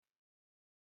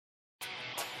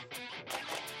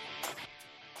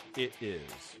It is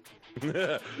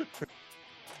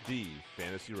the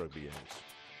Fantasy Rugby Yanks.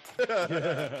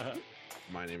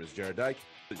 My name is Jared Dyke.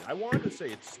 I wanted to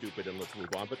say it's stupid and let's move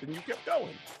on, but then you kept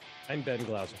going. I'm Ben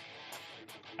Glauser.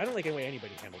 I don't like any way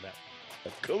anybody handled that.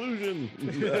 Collusion.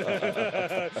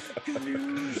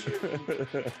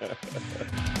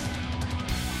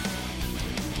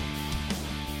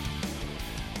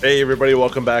 Hey, everybody,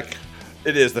 welcome back.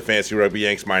 It is the Fantasy Rugby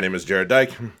Yanks. My name is Jared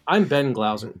Dyke. I'm Ben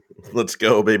Glauser. Let's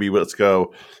go, baby. Let's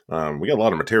go. We got a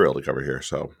lot of material to cover here,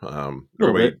 so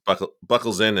everybody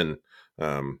buckles in, and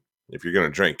if you're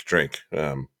going to drink,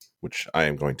 which I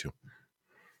am going to.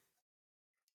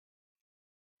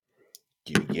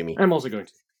 Gimme. I'm also going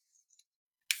to.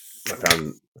 I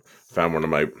found one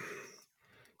of my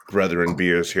brethren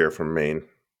beers here from Maine.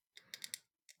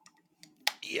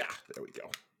 Yeah, there we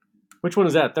go. Which one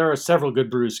is that? There are several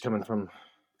good brews coming from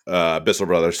Bissell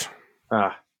Brothers.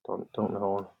 Don't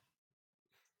know.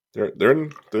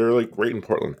 They're like right in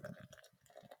Portland.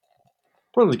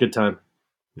 Portland's a good time.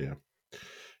 Yeah.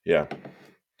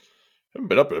 Haven't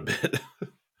been up in a bit.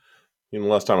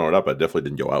 Last time I went up, I definitely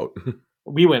didn't go out.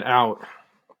 We went out.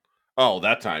 Oh,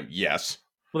 that time, yes.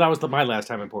 Well, that was my last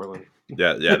time in Portland.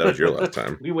 Yeah, that was your last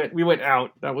time. We went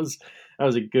out. That was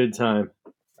a good time.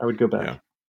 I would go back. Yeah.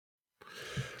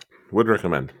 Would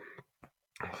recommend.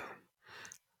 I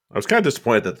was kind of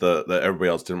disappointed that everybody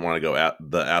else didn't want to go at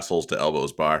the Assholes to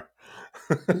Elbows bar.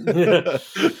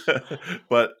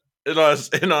 But in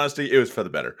honesty, it was for the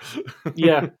better.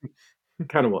 Yeah, it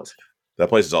kind of was. That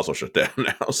place is also shut down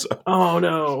now. So. Oh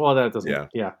no! Well, that doesn't.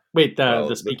 Yeah. Wait,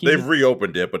 the speakeasy. They've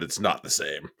reopened it, but it's not the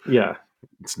same. Yeah.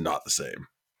 It's not the same.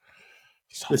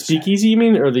 The speakeasy, you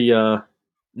mean, or the?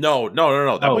 No.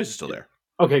 That place is still there.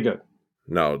 Okay, good.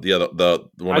 No, the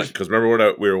one because remember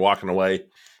when we were walking away, and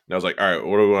I was like, all right,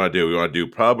 what do we want to do? We want to do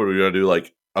pub, or we want to do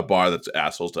like a bar that's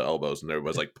Assholes to Elbows? And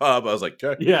everybody's like pub. I was like,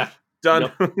 okay, yeah,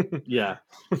 done. Yep. Yeah.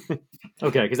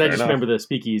 Okay, because I just remember the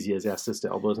speakeasy as Assholes to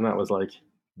Elbows, and that was like.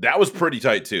 That was pretty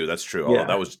tight too. That's true.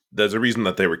 Yeah. There's a reason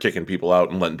that they were kicking people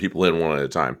out and letting people in one at a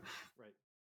time. Right.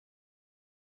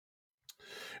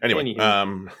 Anyway,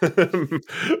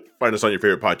 find us on your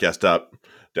favorite podcast app.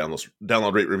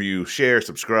 Download, rate, review, share,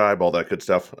 subscribe, all that good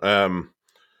stuff. Buy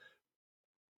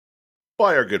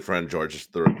our good friend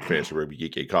George the Fantasy Rugby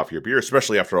Geek a coffee or beer,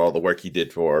 especially after all the work he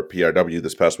did for PRW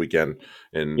this past weekend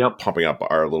and pumping up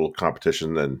our little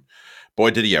competition. And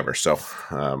boy, did he ever! So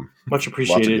much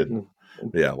appreciated.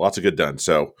 Lots of good done.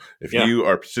 So if you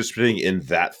are participating in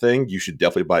that thing, you should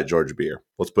definitely buy George beer.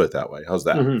 Let's put it that way. How's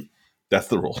that? Mm-hmm. That's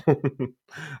the rule.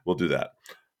 We'll do that.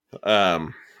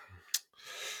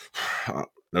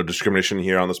 No discrimination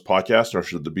here on this podcast, nor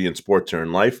should there be in sports or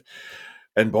in life.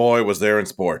 And boy, was there in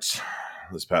sports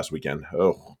this past weekend.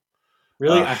 Oh.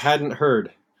 Really? I hadn't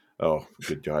heard. Oh,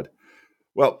 good God.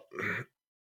 Well,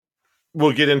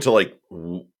 we'll get into like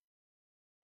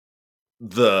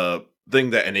the thing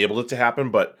that enabled it to happen,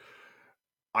 but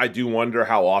I do wonder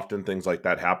how often things like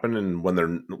that happen, and when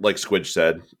they're like Squidge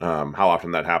said, how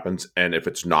often that happens, and if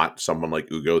it's not someone like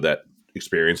Ugo that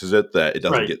experiences it, that it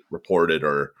doesn't get reported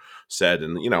or said.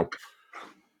 And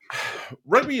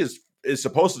rugby is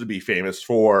supposed to be famous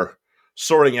for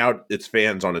sorting out its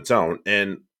fans on its own,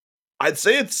 and I'd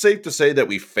say it's safe to say that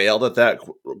we failed at that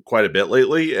quite a bit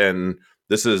lately, and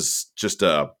this is just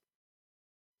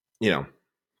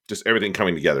just everything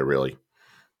coming together, really.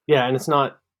 Yeah, and it's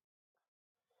not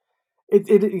it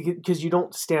because you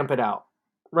don't stamp it out,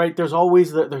 right? There's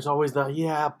always the but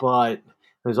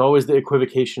there's always the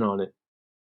equivocation on it.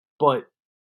 But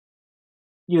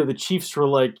the Chiefs were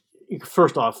like,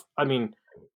 first off, I mean,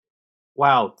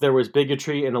 wow, there was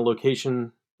bigotry in a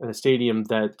location in a stadium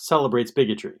that celebrates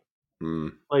bigotry.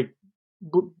 Like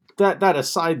that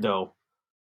aside, though,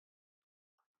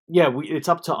 it's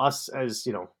up to us as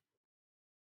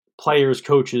players,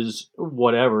 coaches,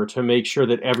 whatever, to make sure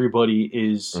that everybody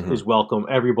is welcome.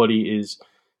 Everybody is,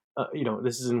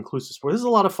 this is an inclusive sport. This is a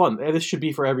lot of fun. This should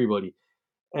be for everybody.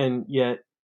 And yet,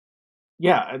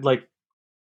 like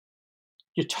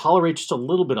you tolerate just a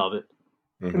little bit of it.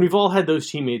 And we've all had those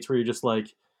teammates where you're just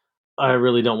like, I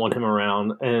really don't want him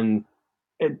around. And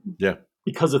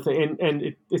because of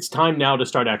it's time now to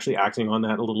start actually acting on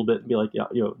that a little bit and be like,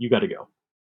 you got to go.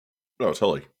 Oh,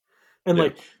 totally. And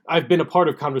like, I've been a part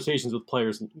of conversations with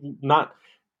players, not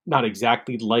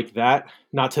exactly like that,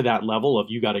 not to that level of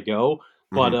you got to go,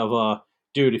 but of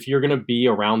dude, if you're gonna be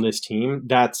around this team,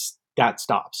 that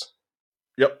stops.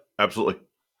 Yep, absolutely.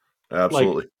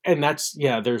 And that's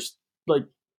there's like,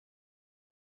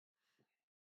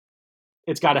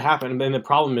 it's got to happen. And then the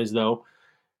problem is, though,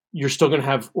 you're still going to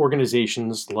have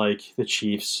organizations like the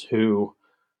Chiefs who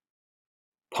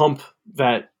pump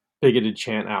that bigoted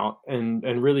chant out and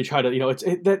really try to,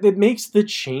 it makes the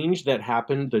change that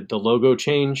happened, the logo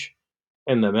change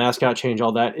and the mascot change,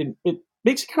 all that, it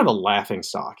makes it kind of a laughing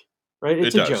stock, right? It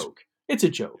It's a does. joke. It's a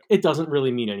joke. It doesn't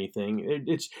really mean anything.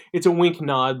 It's a wink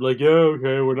nod, like, yeah,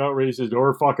 okay, we're not racist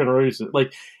or fucking racist.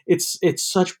 Like it's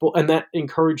such and that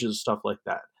encourages stuff like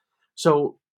that.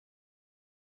 So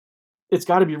it's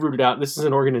got to be rooted out. This is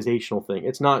an organizational thing.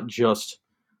 It's not just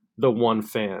the one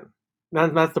fan.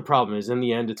 That's the problem. Is in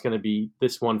the end, it's going to be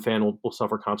this one fan will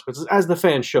suffer consequences, as the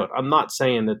fan should. I'm not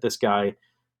saying that this guy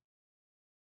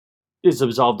is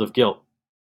absolved of guilt.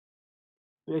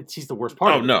 He's the worst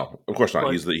part Oh of it. no, of course not.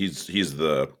 But He's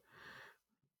the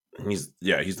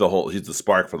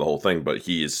spark for the whole thing, but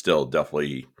he is still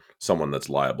definitely someone that's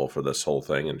liable for this whole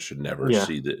thing and should never yeah,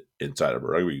 see the inside of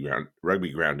a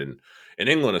rugby ground in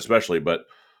England especially, but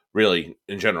really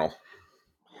in general.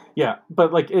 yeah.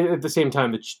 But like at the same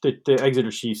time, the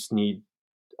Exeter Chiefs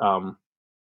um,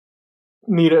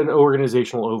 need an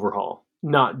organizational overhaul,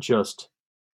 not just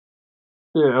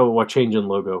a change in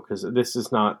logo, because this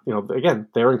is not, again,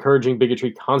 they're encouraging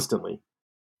bigotry constantly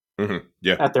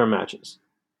Yeah. at their matches,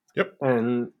 Yep.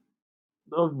 and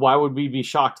why would we be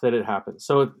shocked that it happens?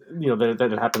 So that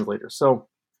it happens later. So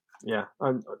yeah,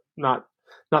 I'm not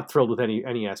thrilled with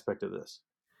any aspect of this.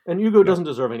 And Hugo No. doesn't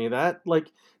deserve any of that.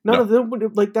 Like none No. of them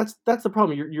would like. That's the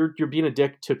problem. You're being a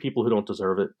dick to people who don't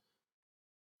deserve it.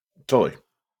 Totally.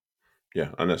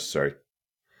 Yeah. Unnecessary.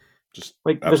 Just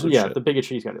Like absolute shit. the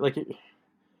bigotry's got it. Like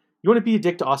you want to be a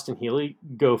dick to Austin Healy,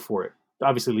 go for it.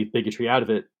 Obviously, leave bigotry out of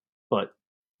it, but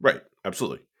Right.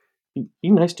 Absolutely. be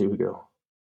nice to Hugo.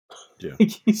 Yeah.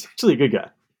 He's actually a good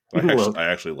guy. I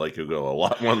actually like Ugo a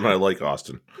lot more than I like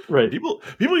Austin. Right. People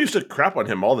used to crap on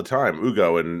him all the time,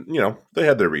 Ugo, and they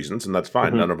had their reasons, and that's fine.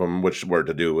 Mm-hmm. None of them which were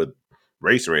to do with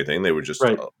race or anything. They were just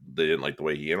Right. they didn't like the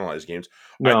way he analyzed games.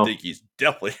 I No. think he's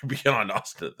definitely beyond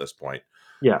Austin at this point.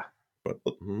 Yeah. But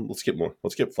let's get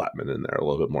Flatman in there a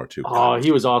little bit more too. God, Oh,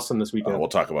 he was awesome this weekend. we'll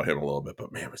talk about him a little bit,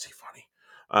 but man, was he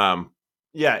funny.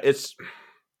 Yeah, it's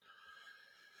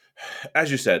as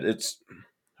you said, it's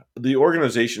the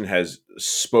organization has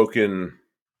spoken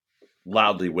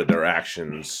loudly with their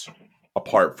actions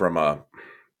apart from a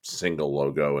single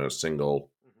logo and a single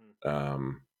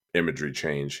imagery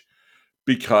change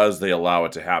because they allow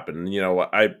it to happen.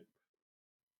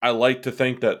 I like to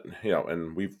think that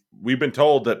and we've been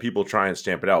told that people try and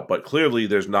stamp it out, but clearly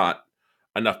there's not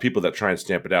enough people that try and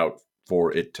stamp it out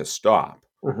for it to stop.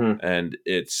 Mm-hmm. And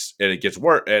it gets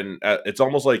worse, and it's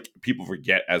almost like people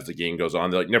forget as the game goes on.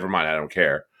 They're like, never mind, I don't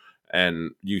care.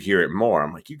 And you hear it more.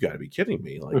 I'm like, you got to be kidding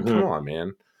me! Like, Mm-hmm. come on,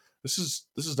 man, this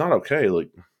is not okay.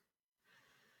 Like,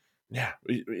 yeah,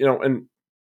 and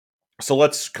so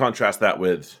let's contrast that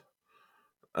with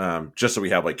just so we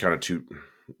have like kind of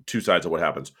two sides of what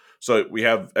happens. So we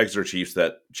have Exeter Chiefs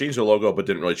that changed their logo but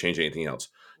didn't really change anything else.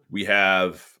 We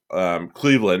have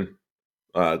Cleveland's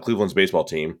baseball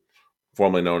team,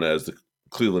 formerly known as the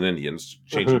Cleveland Indians,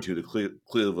 changing to the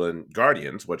Cleveland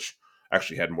Guardians, which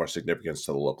actually had more significance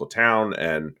to the local town,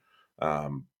 and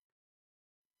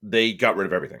they got rid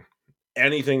of everything.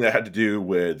 Anything that had to do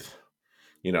with,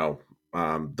 the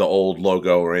old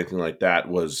logo or anything like that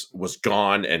was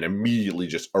gone and immediately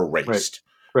just erased.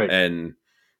 Right. And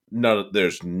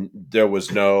there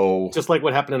was no, just like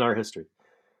what happened in our history.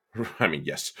 I mean,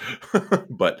 yes,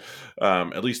 but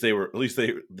at least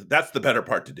that's the better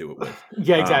part to do it with.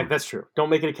 Yeah, exactly. That's true. Don't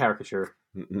make it a caricature.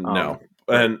 No,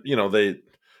 right. and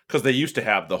because they used to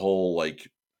have the whole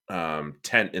like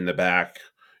tent in the back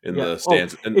in the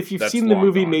stands. And if you've seen the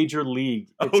movie gone. Major League,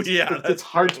 it's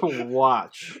hard to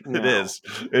watch. Now.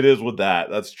 It is with that.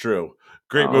 That's true.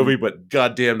 Great movie, but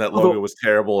goddamn, that logo was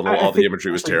terrible, and all the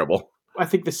imagery was terrible. I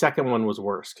think the second one was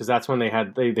worse because that's when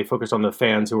they focused on the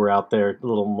fans who were out there a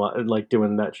little like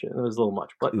doing that shit. It was a little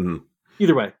much, but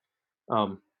either way,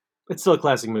 it's still a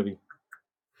classic movie.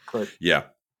 But yeah,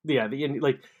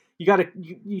 like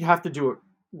you have to do it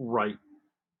right,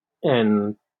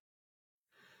 and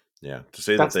yeah, to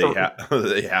say that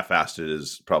they half-assed it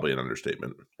is probably an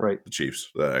understatement. Right, the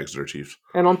Chiefs, the Exeter Chiefs,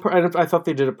 and I thought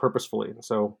they did it purposefully, and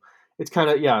so it's kind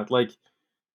of like.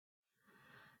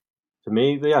 To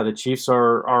me, the Chiefs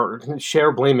are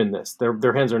share blame in this.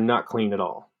 Their hands are not clean at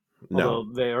all. No.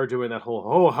 Although they are doing that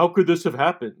whole how could this have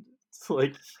happened? It's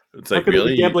like how could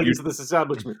really gambling into this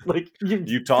establishment? Like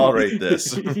you tolerate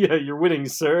this? Yeah, you're winning,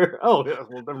 sir. Oh, yeah,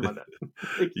 well, never mind that.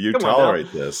 Like, you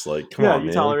tolerate this? Like, come on, you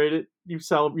man. tolerate it. You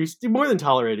more than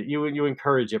tolerate it. You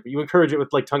encourage it, but you encourage it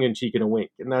with like tongue in cheek and a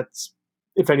wink, and that's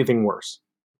if anything worse.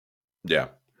 Yeah.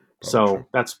 So true.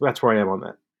 That's where I am on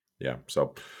that. Yeah.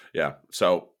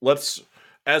 So let's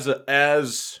as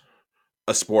a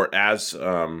a sport as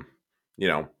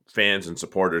fans and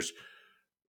supporters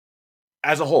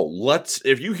as a whole.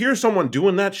 If you hear someone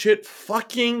doing that shit,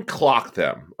 fucking clock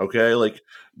them. Okay, like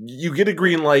you get a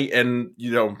green light, and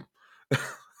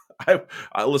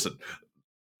I listen.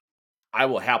 I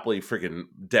will happily freaking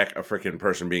deck a freaking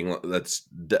person being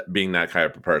that kind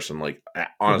of a person. Like Mhm.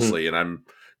 honestly, and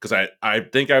because I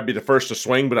think I'd be the first to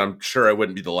swing, but I'm sure I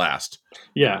wouldn't be the last.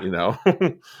 Yeah.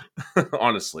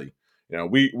 Honestly,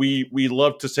 we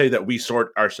love to say that we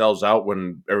sort ourselves out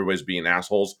when everybody's being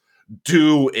assholes.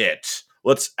 Do it.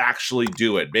 Let's actually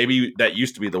do it. Maybe that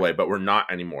used to be the way, but we're not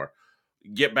anymore.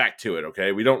 Get back to it,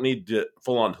 okay? We don't need to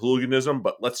full on hooliganism,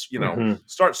 but let's Mhm.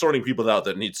 start sorting people out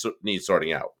that need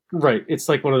sorting out. Right. It's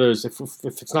like one of those. If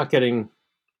it's not getting,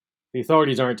 the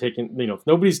authorities aren't taking. If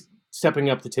nobody's stepping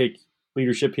up to take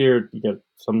leadership here,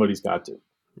 somebody's got to.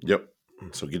 Yep.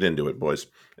 So get into it, boys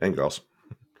and girls.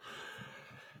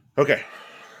 Okay.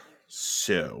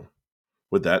 So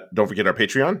with that, don't forget our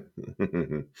Patreon.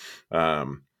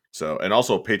 And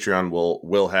also Patreon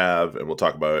will have, and we'll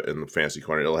talk about it in the fantasy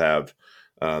corner. It'll have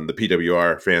the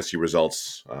PWR fantasy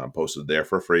results posted there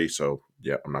for free. So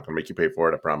yeah, I'm not going to make you pay for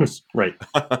it. I promise. Right.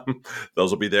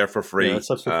 Those will be there for Yeah, that free.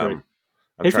 stuff's for free.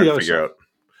 I'm Pay for trying the to other figure stuff. out.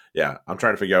 Yeah, I'm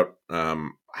trying to figure out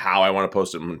how I want to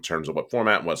post it in terms of what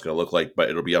format and what it's going to look like. But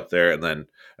it'll be up there, and then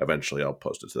eventually I'll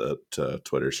post it to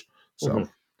Twitter's. So,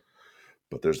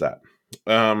 but there's that.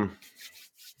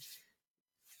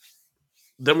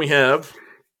 Then we have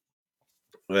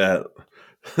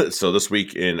so this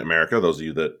week in America, those of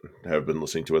you that have been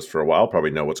listening to us for a while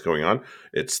probably know what's going on.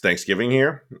 It's Thanksgiving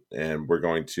here, and we're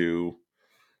going to.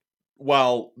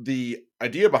 While the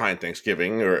idea behind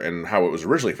Thanksgiving and how it was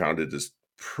originally founded is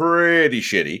pretty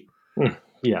shitty,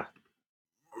 Yeah.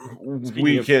 Speaking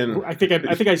we of, can. I think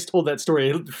I told that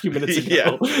story a few minutes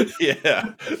Yeah, ago.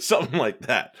 yeah, something like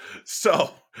that.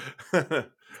 So,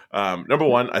 number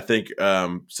one, I think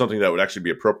something that would actually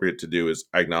be appropriate to do is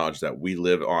acknowledge that we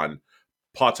live on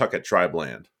Pawtucket tribe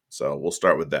land. So we'll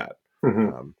start with that.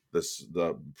 Mhm.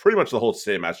 Pretty much the whole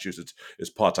state of Massachusetts is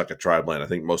Pawtucket tribe land. I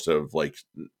think most of like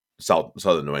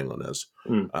southern New England is.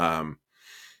 Mm. Um,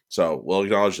 so we'll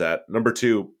acknowledge that. Number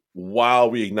two,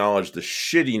 while we acknowledge the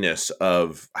shittiness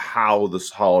of how this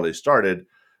holiday started,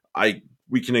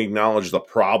 we can acknowledge the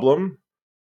problem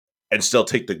and still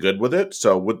take the good with it.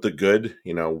 So with the good,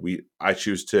 I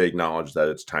choose to acknowledge that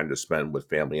it's time to spend with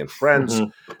family and friends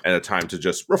Mhm. and a time to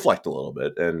just reflect a little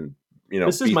bit and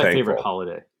This is be my favorite thankful.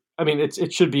 holiday. I mean,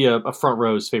 it should be a front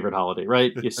row's favorite holiday,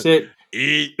 right? You sit,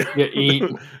 Eat. you eat,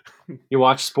 you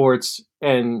watch sports,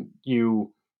 and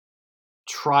you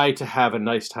try to have a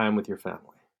nice time with your family.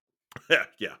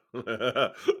 Yeah.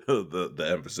 The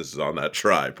emphasis is on that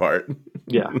try part.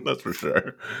 Yeah. That's for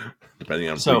sure. Depending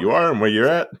on who So, you are and where you're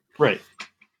at, right.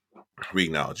 we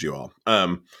acknowledge you all.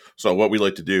 So what we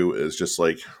like to do is just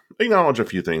like acknowledge a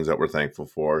few things that we're thankful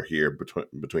for here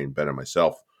between Ben and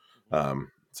myself.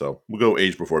 So we'll go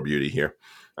age before beauty here.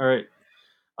 All right.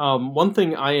 One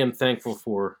thing I am thankful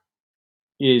for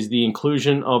is the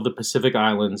inclusion of the Pacific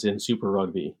Islands in Super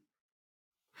Rugby,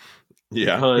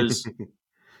 Yeah. because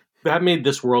that made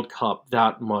this World Cup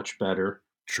that much better,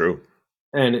 True.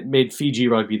 and it made Fiji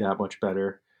rugby that much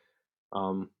better.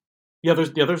 Um, the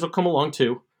others will come along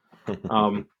too.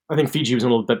 I think Fiji was in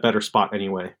a little bit better spot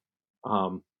anyway,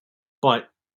 but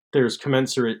there's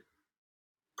commensurate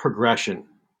progression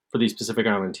for these Pacific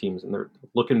Island teams, and they're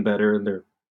looking better, and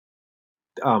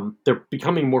they're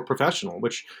becoming more professional,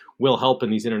 which will help in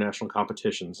these international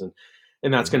competitions,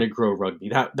 and that's going to grow rugby.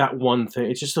 That one thing,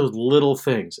 it's just those little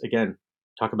things. Again,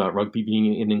 talk about rugby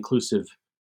being an inclusive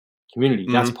community.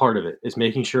 That's Mm-hmm. part of it, is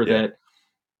making sure Yeah.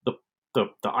 that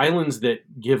the islands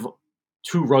that give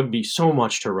to rugby so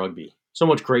much to rugby, so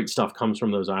much great stuff comes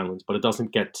from those islands, but it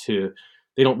doesn't get to,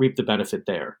 they don't reap the benefit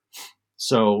there.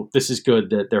 So this is good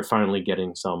that they're finally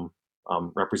getting some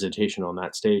representation on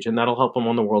that stage, and that'll help them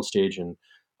on the world stage, and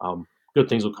good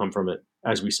things will come from it,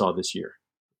 as we saw this year.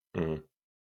 Mm-hmm.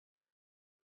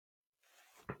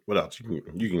 What else? I you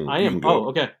am. can go. Oh,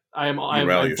 okay. I am. You can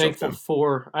rally I'm yourself thankful then.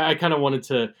 for. I kind of wanted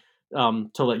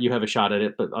to let you have a shot at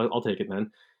it, but I'll take it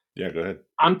then. Yeah. Go ahead.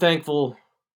 I'm thankful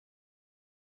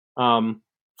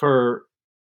for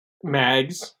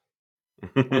Mags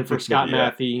and for Scott Yeah.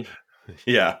 Matthew,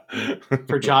 Yeah.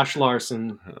 for Josh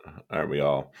Larson, Aren't we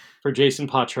all? for Jason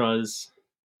Patras,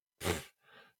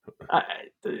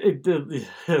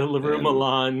 LaRue And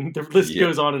Milan. The list yeah.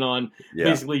 goes on and on. Yeah.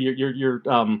 Basically, your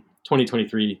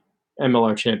 2023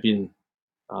 MLR champion,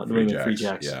 New Free England Free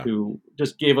Jacks. Jacks, Yeah. who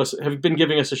just have been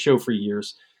giving us a show for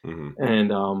years, Mm-hmm.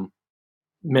 and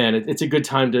man, it's a good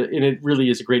time to, and it really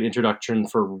is a great introduction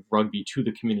for rugby to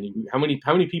the community. How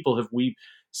many people have we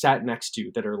sat next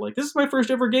to that are like, this is my first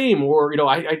ever game, or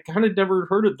I kind of never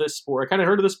heard of this sport. I kind of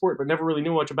heard of this sport, but never really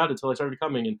knew much about it until I started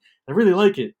coming, and I really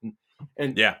like it.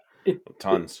 And Yeah, it, it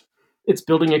tons. it's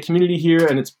building a community here,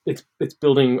 and it's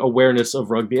building awareness of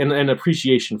rugby and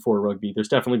appreciation for rugby. There's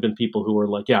definitely been people who are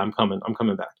like, yeah, I'm coming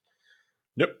back,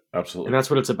 Yep, and absolutely, that's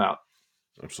what it's about.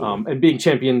 absolutely. And being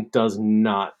champion does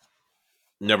not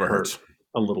Never hurt hurts.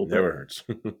 a little bit. Never hurts.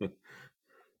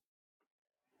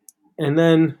 And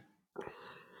then,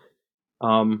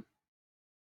 um,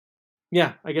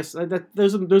 yeah, I guess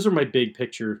those are my big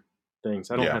picture things.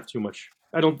 I don't Yeah. have too much.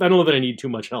 I don't know that I need too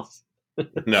much else.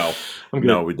 No, I'm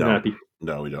no, good. we I'm don't. happy.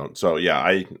 No, we don't. So yeah,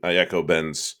 I echo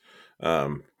Ben's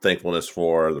thankfulness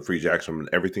for the Free Jacks and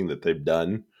everything that they've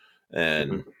done, Hmm.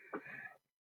 and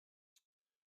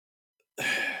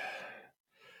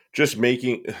just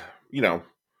making, you know,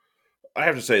 I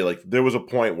have to say, like, there was a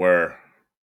point where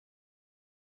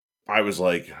I was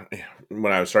like,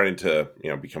 when I was starting to,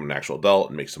 become an actual adult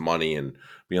and make some money and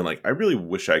being like, I really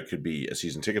wish I could be a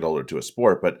season ticket holder to a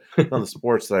sport, but none of the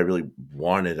sports that I really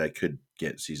wanted, I could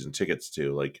get season tickets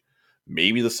to. Like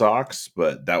maybe the Sox,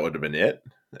 but that would have been it.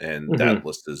 And Hmm. that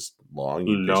list is long.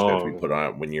 You basically have to be Long. put on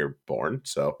it when you're born.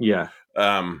 Yeah.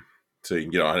 Um, so you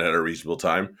can get on it at a reasonable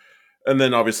time. And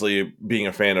then obviously being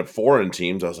a fan of foreign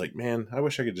teams, I was like, man, I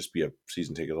wish I could just be a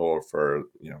season ticket holder for,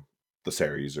 the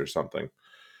series or something.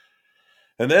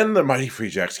 And then the Mighty Free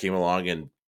Jacks came along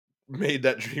and made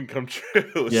that dream come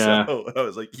true. So Yeah. I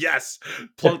was like, yes,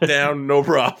 plunk down, no Yep.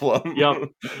 problem.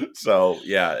 So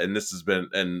yeah, and this has been,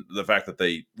 and the fact that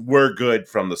they were good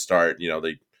from the start, they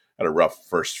had a rough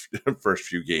first first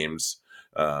few games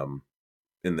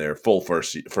in their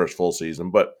first full season,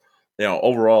 but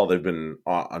overall they've been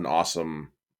an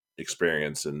awesome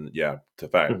experience, and yeah, the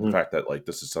Hmm. fact that like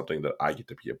this is something that I get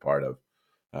to be a part of,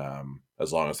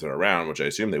 as long as they're around, which I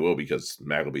assume they will because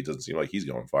Magleby doesn't seem like he's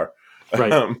going far.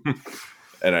 Right. Um,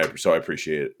 and I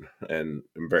appreciate it, and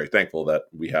I'm very thankful that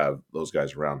we have those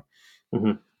guys around.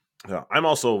 Hmm. I'm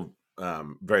also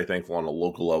very thankful on a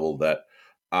local level that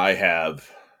I have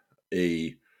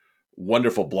a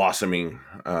wonderful blossoming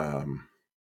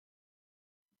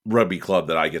rugby club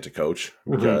that I get to coach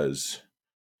Hmm. because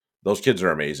those kids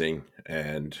are amazing,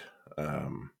 and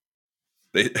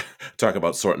they talk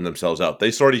about sorting themselves out.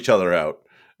 They sort each other out,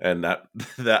 and that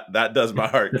that does my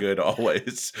heart good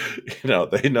always.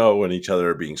 They know when each other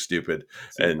are being stupid,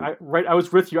 See, and I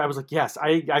was with you. I was like, yes,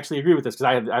 I actually agree with this because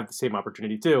I have the same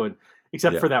opportunity too, and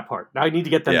except yeah, for that part. Now I need to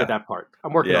get them to yeah, that part.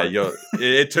 I'm working yeah. on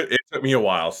it. It took me a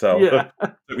while, so Yeah.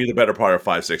 it took me the better part of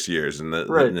 5-6 years, and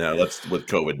Right. that's with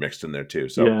COVID mixed in there too.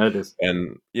 So, Yeah, it is.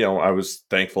 and I was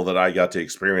thankful that I got to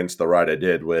experience the ride I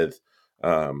did with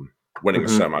winning a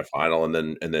Hmm. semifinal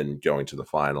and then going to the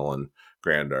final. And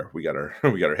granted, we got our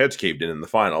we got our heads caved in the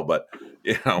final, but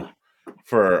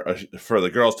for the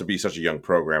girls to be such a young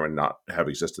program and not have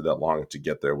existed that long to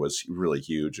get there was really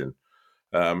huge. And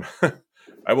um,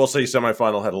 I will say,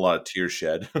 semifinal had a lot of tears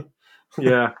shed.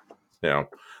 Yeah. you know,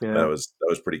 that Yeah. was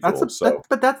pretty That's cool. So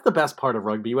but that's the best part of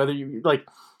rugby. Whether you like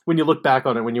when you look back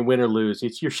on it, when you win or lose,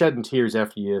 it's you're shedding tears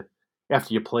after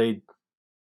you played.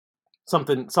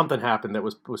 Something happened that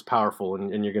was powerful,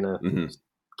 and you're gonna mhm.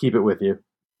 keep it with you.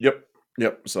 Yep,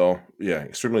 yep. So yeah,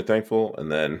 extremely thankful.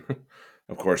 And then,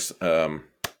 of course, I'm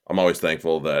always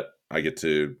thankful that I get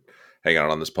to hang out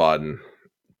on this pod and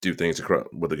do things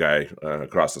with the guy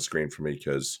across the screen for me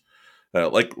because.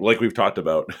 Like we've talked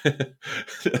about,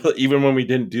 even when we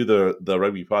didn't do the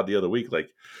rugby pod the other week, like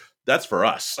that's for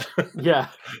us. Yeah.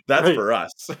 That's Right. for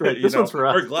us. Right. This one's for We're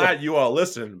us. Yeah. glad you all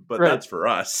listen, but Right. that's for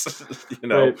us. you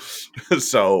know, Right.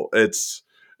 so it's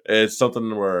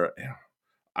something where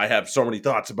I have so many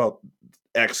thoughts about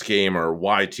X game or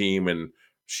Y team, and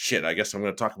shit, I guess I'm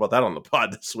going to talk about that on the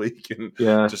pod this week and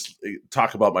Yeah. just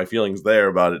talk about my feelings there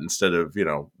about it instead of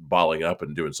balling up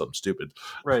and doing something stupid.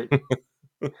 Right.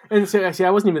 And see, I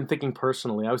wasn't even thinking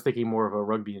personally. I was thinking more of a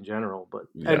rugby in general. And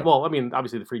Yeah, well, I mean,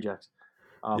 obviously the Free Jacks.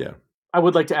 Um, yeah. I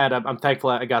would like to add, I'm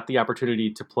thankful I got the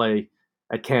opportunity to play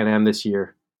at Can-Am this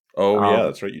year, Oh yeah, um,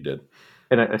 that's right. You did.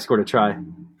 and I scored a try,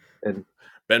 and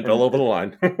Ben fell and over the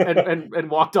line. and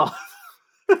walked off.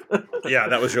 Yeah,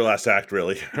 that was your last act,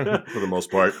 really, for the most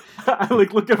part. I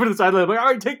like looked over to the sideline. I'm like, all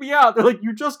right, take me out. They're like,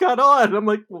 you just got on. I'm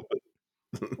like, well,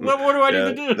 what do I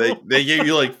need Yeah, to they do? they gave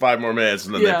you like 5 more minutes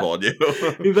and then they Yeah, pulled you,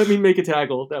 he let me make a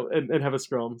tackle and have a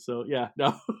scrum. So yeah,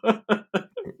 no.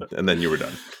 and then you were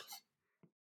done,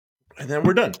 and then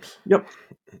we're done, Yep.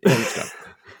 and it's done.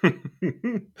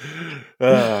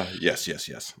 Yes, yes,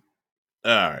 yes.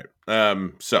 All right.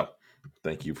 So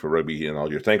Thank you for rugby and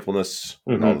all your thankfulness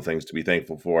and all Mm-hmm. the things to be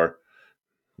thankful for.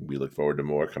 We look forward to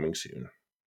more coming soon.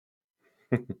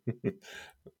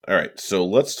 All right, so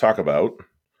let's talk about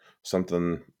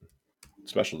something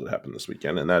special that happened this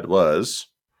weekend, and that was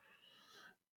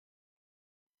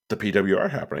the PWR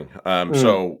happening.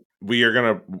 So we are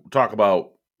going to talk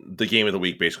about the game of the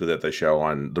week, basically, that they show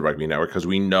on the Rugby Network, because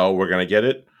we know we're going to get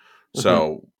it.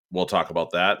 So we'll talk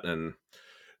about that. And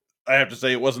I have to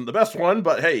say it wasn't the best one,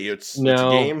 but hey, it's a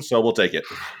game, so we'll take it.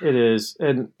 It is.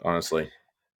 And honestly,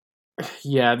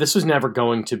 yeah, this was never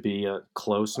going to be a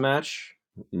close match.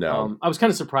 No. I was kind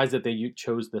of surprised that they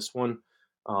chose this one.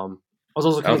 I was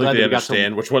also I kind don't of think glad they that we got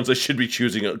understand which ones they should be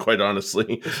choosing, quite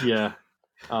honestly. Yeah.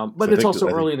 But So it's also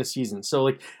early in the season. So,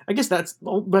 like, I guess that's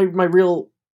my real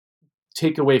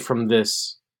takeaway from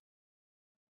this,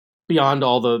 beyond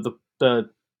all the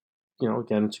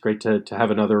again, it's great to have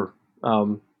another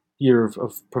year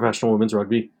of professional women's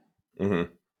rugby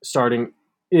starting,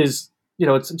 is,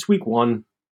 it's week one.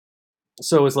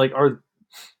 So it's like, are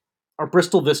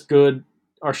Bristol this good?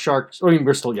 Are Sharks, I mean,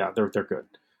 Bristol, yeah, they're good.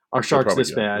 Are Sharks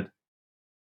this bad?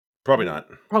 Probably not.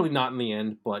 Probably not in the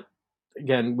end, but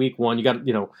again, week one, you got,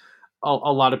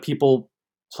 a lot of people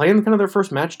playing kind of their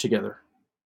first match together.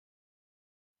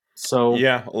 So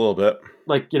yeah, a little bit.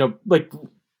 Like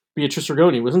Beatrice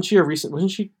Rigoni, wasn't she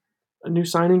a new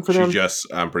signing for them?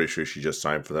 I'm pretty sure she just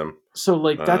signed for them. So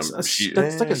like that's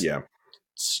like a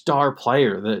star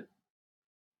player that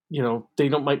they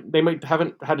might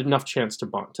haven't had enough chance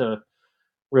to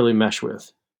really mesh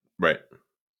with. Right.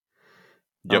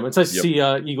 Yep. It's nice to see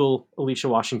Eagle Alicia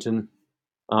Washington.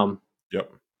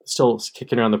 Yep. Still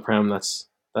kicking around the prem. That's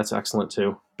excellent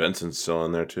too. Benson's still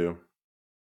in there too.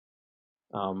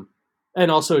 And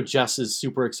also Jess is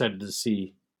super excited to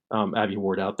see Abby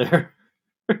Ward out there.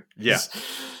 Yeah.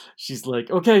 She's like,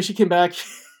 okay, she came back.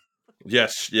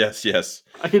 Yes.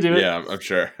 I could do it. Yeah, I'm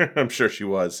sure. I'm sure she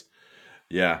was.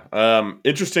 Yeah.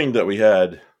 Interesting that we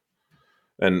had,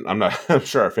 and I'm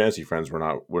sure our fantasy friends were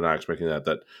not expecting that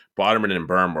Boderman and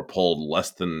Berm were pulled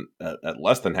at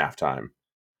less than halftime.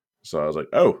 So I was like,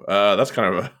 oh, that's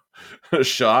kind of a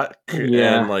shot.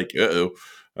 Yeah. And like,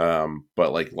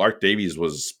 but like Lark Davies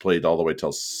was played all the way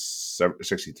till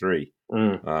 63.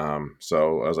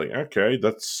 So I was like, okay,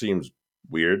 that seems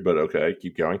weird, but okay,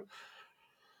 keep going.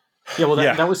 Yeah, well,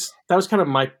 that was kind of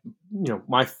my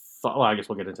my thought. Well, I guess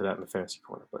we'll get into that in the fantasy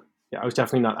corner, but yeah, I was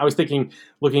definitely not. I was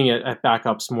looking at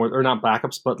backups more, or not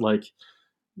backups, but like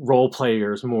role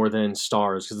players more than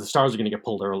stars, because the stars are going to get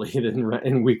pulled early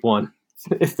in week one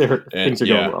if things are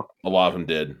going well. A lot of them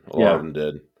did. A lot of them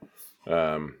did.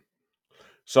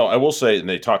 So I will say, and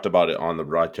they talked about it on the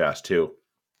broadcast too.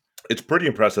 It's pretty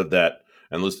impressive that,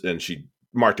 and she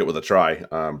marked it with a try.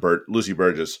 Lucy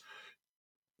Burgess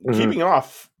keeping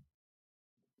off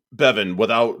Bevan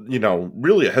without,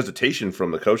 really a hesitation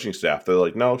from the coaching staff. They're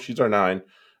like, no, she's our 9.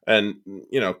 And,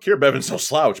 Kira Bevan's no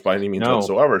slouch by any means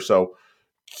whatsoever. So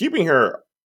keeping her,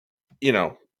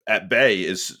 at bay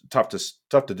is tough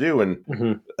to do.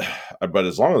 And, but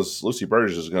as long as Lucy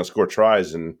Burgess is going to score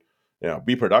tries and,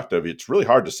 be productive, it's really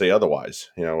hard to say otherwise,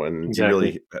 and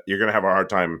exactly. you're going to have a hard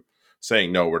time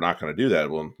saying, no, we're not going to do that.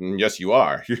 Well, yes, you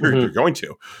are. You're going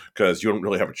to, because you don't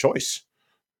really have a choice.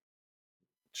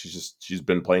 She's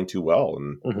been playing too well,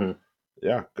 and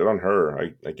yeah, good on her.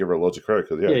 I give her loads of credit,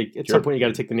 because at some point you got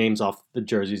to take the names off the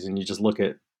jerseys and you just look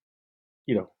at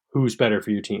who's better for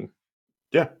your team.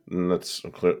 Yeah, and that's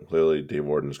clearly Dave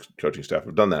Warden's coaching staff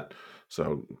have done that.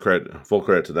 So full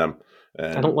credit to them.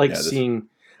 And I don't like seeing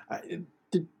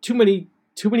too many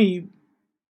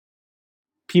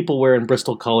people wearing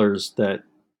Bristol colors that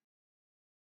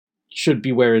should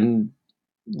be wearing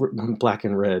black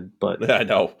and red. But I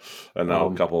know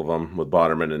a couple of them with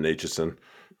Boderman and Aitchison.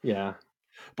 Yeah,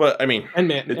 but I mean, and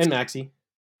Maxie.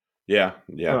 Yeah,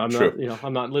 I'm true. Not,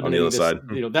 I'm not limiting on the other this.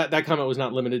 Side. That comment was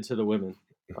not limited to the women.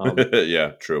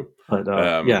 Yeah, true. But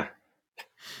yeah.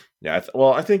 I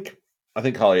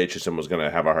think Holly Aitchison was going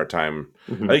to have a hard time.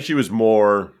 I think she was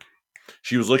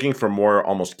looking for more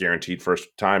almost guaranteed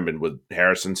first time, and with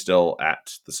Harrison still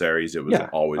at the series, it was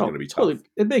always going to be tough. Totally.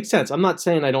 It makes sense. I'm not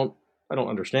saying I don't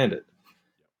understand it.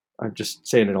 I'm just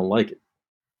saying I don't like it.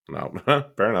 No,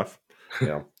 fair enough.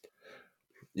 Yeah.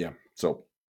 Yeah. So,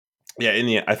 yeah, in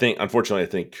the end, unfortunately, I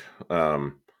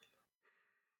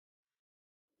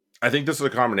think this is a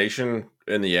combination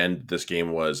in the end. This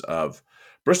game was of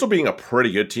Bristol being a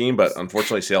pretty good team, but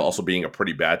unfortunately Sale also being a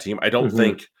pretty bad team. I don't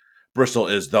think Bristol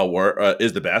is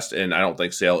the best, and I don't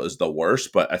think Sale is the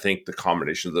worst, but I think the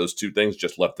combination of those two things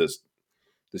just left this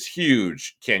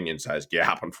huge canyon-sized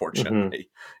gap, unfortunately,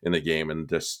 in the game, and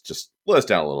this just let us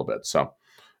down a little bit. So,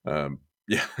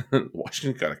 Yeah,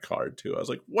 Washington got a card too. I was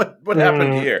like, "What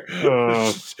happened here?" She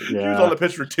was on Yeah. the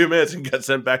pitch for 2 minutes and got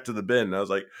sent back to the bin. And I was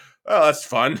like, "Oh, that's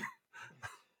fun."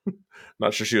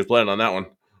 Not sure she was planning on that one.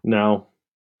 No.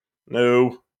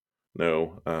 No,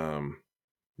 no.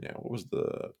 Yeah. What was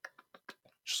the?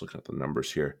 Just looking at the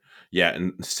numbers here. Yeah,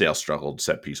 and Sale struggled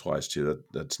set piece wise too.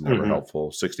 That's never Mm-hmm.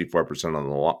 helpful.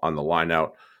 64% on the line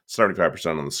out,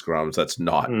 75% on the scrums. That's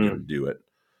not Mm. going to do it.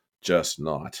 Just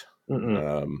not.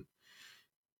 Mm-mm. Um,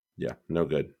 yeah, no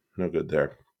good. No good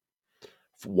there.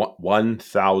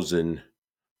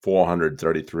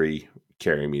 1,433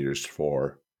 carry meters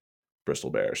for Bristol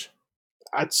Bears.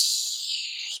 That's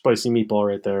spicy meatball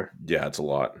right there. Yeah, it's a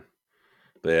lot.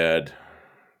 They had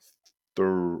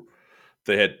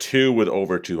they had two with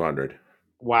over 200.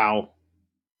 Wow.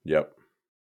 Yep.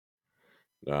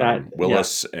 Yeah.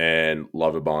 Willis and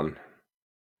Lovibon,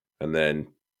 and then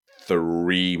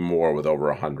three more with over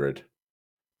 100.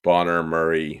 Bonner,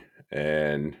 Murray,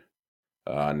 and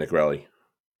Negrelli.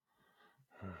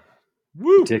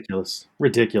 Woo! Ridiculous.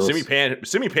 Ridiculous.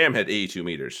 Simi Pam had 82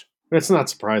 meters. It's not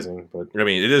surprising, but I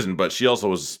mean, it isn't, but she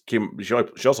also she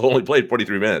also only played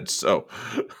 43 minutes, so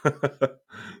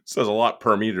says a lot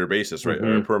per meter basis, right? Or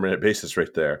mm-hmm. per minute basis,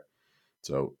 right there.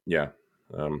 So yeah,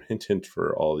 hint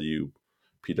for all you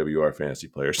PWR fantasy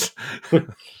players.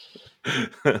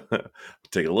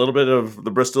 Take a little bit of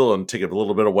the Bristol and take a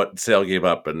little bit of what Sale gave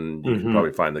up, and you can Mm-hmm.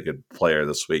 probably find a good player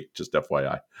this week. Just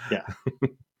FYI. Yeah.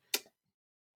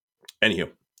 Anywho,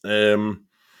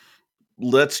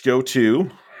 let's go to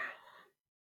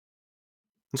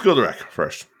the rec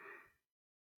first.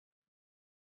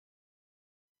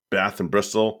 Bath and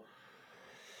Bristol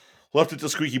left it to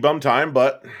squeaky bum time,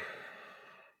 but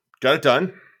got it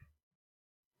done.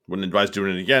 Wouldn't advise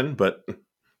doing it again, but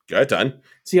got it done.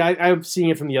 See, I'm seeing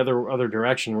it from the other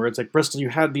direction, where it's like Bristol, you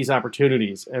had these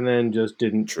opportunities and then just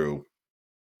didn't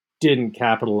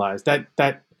capitalize. That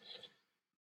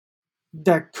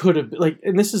could have, like,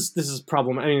 and this is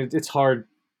problem. I mean, it's hard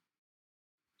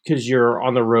because you're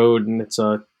on the road and it's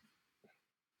a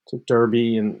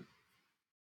derby, and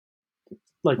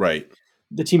like Right.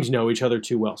 the teams know each other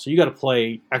too well, so you got to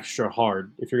play extra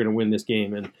hard if you're going to win this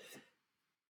game. And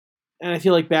I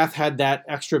feel like Bath had that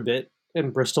extra bit,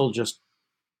 and Bristol just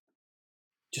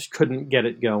couldn't get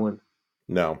it going.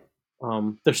 No.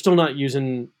 They're still not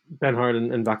using Benhart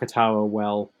and Vakatawa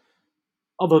well,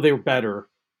 although they were better.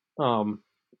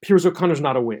 Piers O'Connor's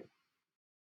not a wing.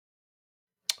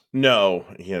 No,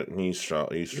 he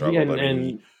struggled. He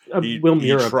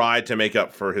tried to make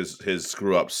up for his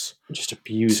screw ups. Just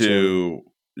abused him.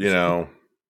 Yeah.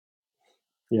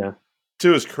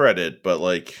 To his credit, but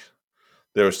like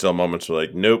there were still moments where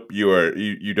like, nope,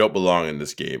 you don't belong in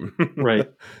this game. Right.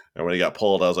 And when he got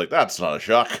pulled, I was like, that's not a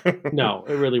shock. No,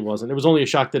 it really wasn't. It was only a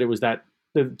shock that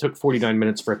it took 49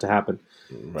 minutes for it to happen.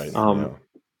 Right.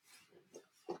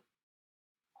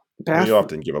 Bath, you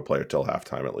often give a player till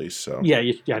halftime at least. So yeah,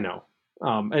 no.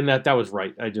 And that was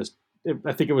right. I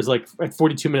think it was like at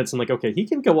 42 minutes. I'm like, okay, he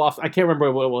can go off. I can't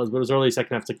remember what it was, but it was early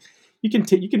second half. It's like, you can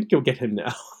go get him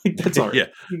now. Like, that's all right. Yeah,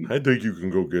 I think you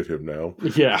can go get him now.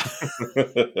 Yeah.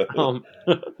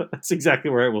 That's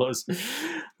exactly where it was.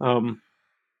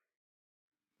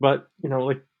 But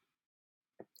like,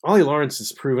 Ollie Lawrence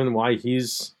has proven why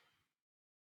he's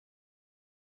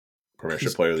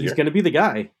Premiership player of the year. He's going to be the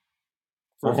guy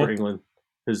for England,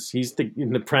 because he's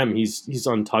in the Prem. He's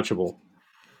untouchable.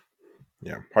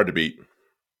 Yeah, hard to beat.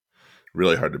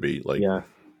 Really hard to beat. Like, yeah,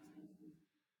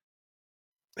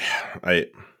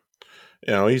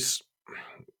 he's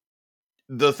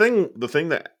the thing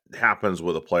that happens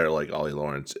with a player like Ollie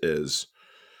Lawrence is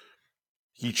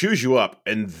he chews you up,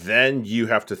 and then you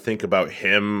have to think about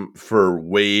him for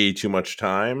way too much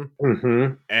time,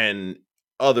 and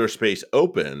other space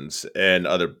opens, and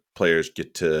other players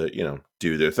get to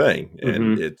do their thing,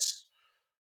 and it's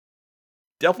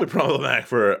definitely problematic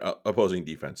for opposing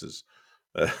defenses.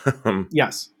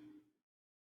 Yes.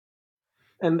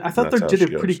 And I thought they did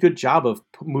a pretty good job of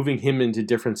moving him into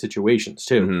different situations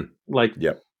too. Like,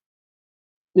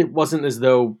 it wasn't as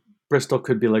though Bristol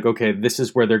could be like, okay, this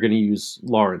is where they're going to use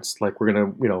Lawrence. Like, we're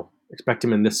going to, expect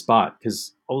him in this spot,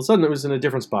 because all of a sudden it was in a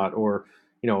different spot, or,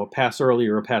 a pass early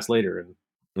or a pass later.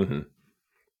 And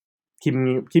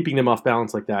keeping them off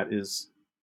balance like that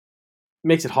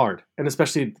makes it hard. And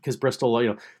especially because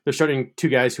Bristol, they're starting two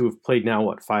guys who have played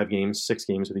now, 6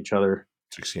 games with each other.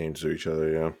 6 games with each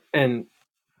other, yeah. And,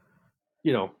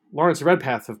 Lawrence and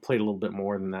Redpath have played a little bit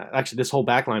more than that. Actually, this whole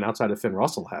back line outside of Finn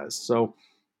Russell has. So,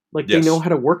 like, they know how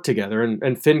to work together,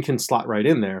 and Finn can slot right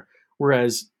in there.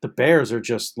 Whereas the Bears are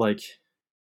just like,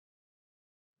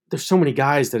 there's so many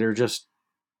guys that are just,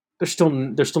 there's still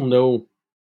no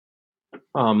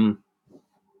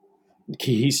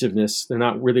cohesiveness. They're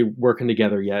not really working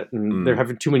together yet, and they're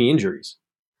having too many injuries.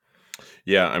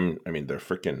 Yeah, I mean,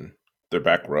 their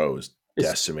back row is It's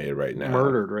decimated right now.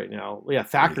 murdered right now. Yeah,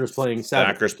 Thacker's playing 7.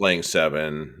 Thacker's playing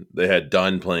 7. They had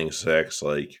Dunn playing 6.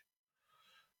 Like,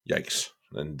 yikes!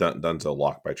 And Dunn's a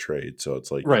lock by trade, so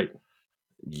it's like, Right.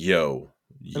 yo,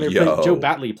 And they played Joe yo.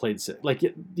 Batley played 6. Like,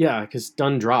 yeah, because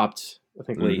Dunn dropped, I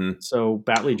think, late. So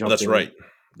Batley Oh, jumped that's in right.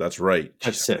 That's right. at Jeez,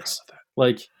 I forgot 6. about that.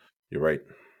 Like, You're right.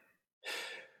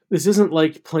 this isn't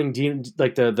like playing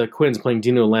like the Quins playing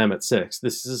Dino Lamb at 6.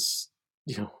 This is,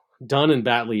 Dunn and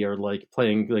Batley are like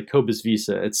playing like Cobus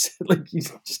Visa. It's like you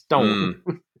just don't.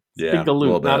 It's Yeah, big a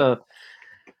little dilute, not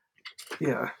bit. a.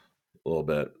 Yeah. A little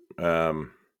bit.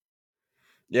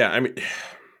 Yeah, I mean,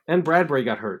 And Bradbury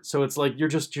got hurt, so it's like you're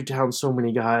down so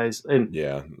many guys, and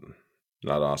yeah,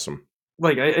 not awesome.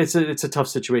 like it's a tough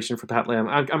situation for Pat Lamb.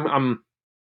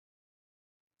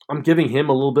 I'm giving him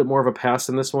a little bit more of a pass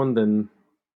in this one than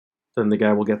the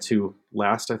guy we'll get to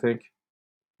last, I think.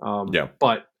 Yeah.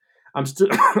 But I'm still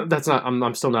that's not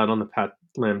I'm still not on the Pat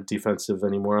Lamb defensive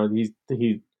anymore.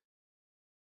 He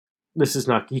this is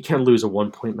not he can't lose a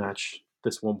 1 point match.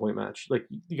 This 1 point match, like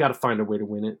you got to find a way to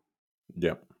win it.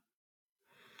 Yeah.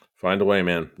 Find a way,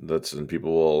 man. And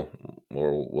people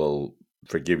will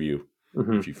forgive you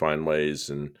Mm-hmm. if you find ways,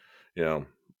 and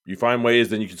you find ways,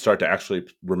 then you can start to actually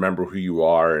remember who you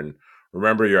are and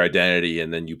remember your identity,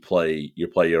 and then you play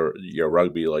your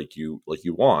rugby like you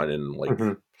want, and like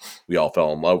Mm-hmm. we all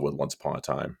fell in love with once upon a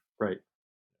time. Right,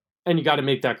 and you got to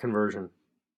make that conversion.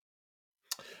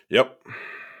 Yep.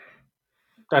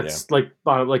 That's like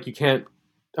you can't.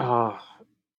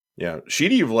 Yeah.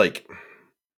 Sheedy, like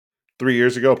 3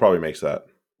 years ago, probably makes that.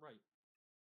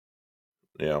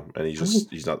 Right. And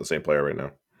he's not the same player right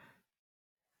now.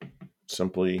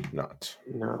 Simply not.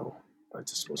 No,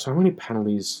 so many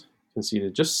penalties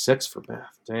conceded. Just 6 for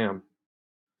Bath. Damn.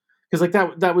 Because like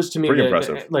that was to me Pretty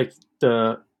impressive. like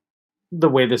the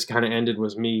way this kind of ended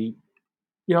was me.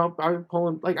 I'm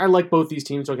pulling like I like both these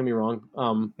teams. Don't get me wrong.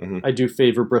 I do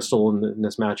favor Bristol in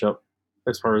this matchup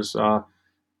as far as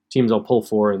teams I'll pull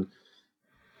for, and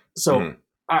so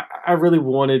I really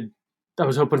wanted. I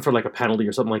was hoping for like a penalty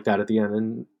or something like that at the end.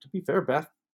 And to be fair,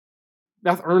 Beth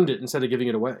earned it instead of giving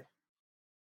it away.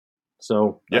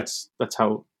 So that's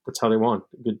how they won.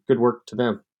 Good work to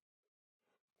them.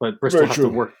 But Bristol have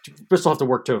to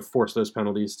work to force those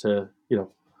penalties to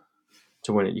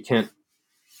to win it. You can't.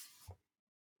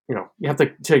 You have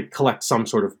to collect some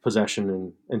sort of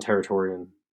possession and territory and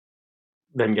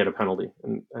then get a penalty.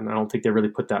 And I don't think they really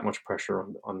put that much pressure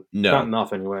on not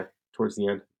enough anyway towards the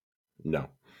end. No.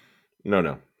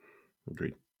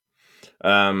 Agreed.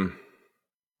 We'll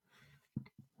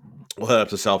head up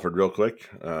to Salford real quick.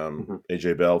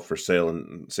 AJ Bell for sale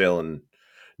in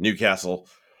Newcastle.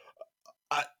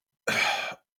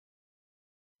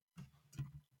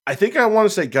 I think I want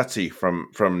to say gutsy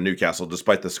from Newcastle,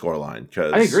 despite the scoreline,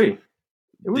 because I agree.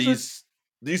 This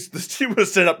team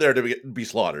was set up there to be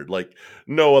slaughtered, like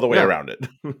no other way around it.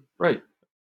 Right.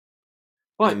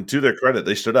 But and to their credit,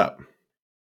 they stood up.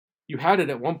 You had it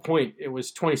at one point. It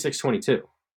was 26-22.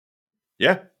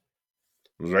 Yeah. It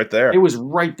was right there. It was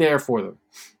right there for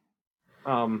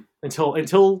them.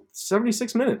 Until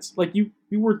 76 minutes. Like you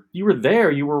were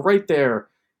there. You were right there.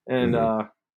 And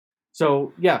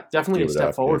so yeah, definitely a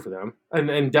step forward for them.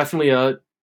 And definitely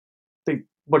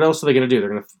what else are they going to do? They're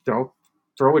going to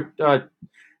throw it.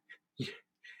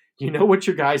 You know what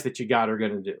your guys that you got are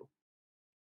going to do.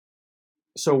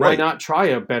 So why not try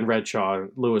a Ben Redshaw,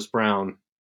 Lewis Brown,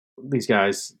 these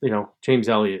guys? James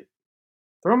Elliott,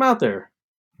 throw them out there.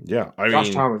 Yeah,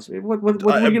 Josh Thomas. What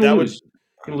are you going to lose?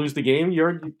 You lose the game.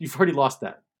 You've already lost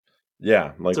that.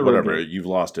 Yeah, like whatever, you've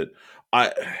lost it.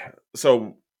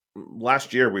 So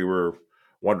last year we were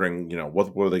wondering,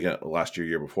 what were they going last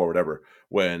year before, whatever,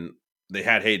 when they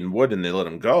had Hayden Wood and they let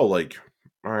him go. Like,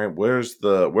 all right, where's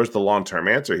the long term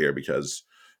answer here? Because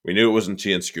we knew it wasn't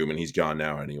Tian Schumann. He's gone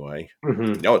now anyway.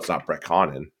 No, it's not Brett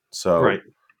Connon. So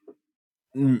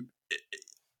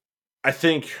I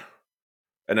think,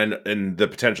 and the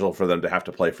potential for them to have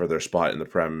to play for their spot in the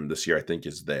Prem this year, I think,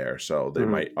 is there. So they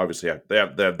might obviously have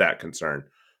that concern.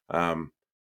 But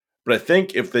I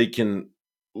think if they can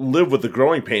live with the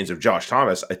growing pains of Josh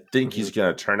Thomas, I think he's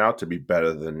going to turn out to be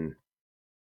better than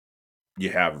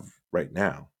you have right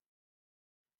now.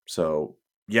 So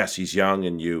yes, he's young,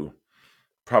 and you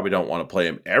probably don't want to play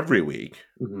him every week.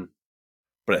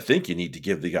 But I think you need to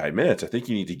give the guy minutes. I think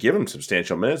you need to give him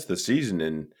substantial minutes this season,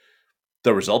 and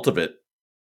the result of it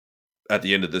at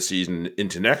the end of the season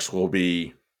into next will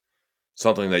be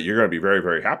something that you're going to be very,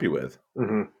 very happy with.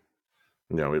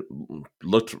 it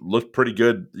looked pretty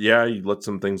good. Yeah, you let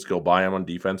some things go by him on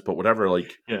defense, but whatever.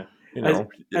 Like, Yeah, you as know,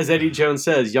 as Eddie Jones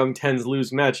says, young tens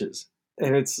lose matches,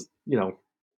 and it's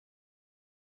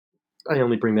I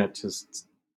only bring that just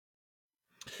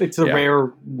it's a yeah,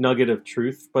 rare nugget of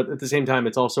truth, but at the same time,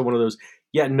 it's also one of those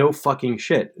no fucking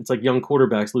shit. It's like young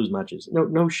quarterbacks lose matches.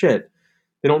 No shit.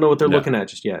 They don't know what they're no, looking at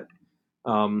just yet.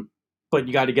 But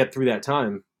you got to get through that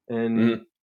time, and mm-hmm.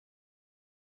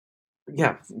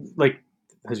 yeah, like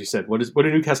as you said, what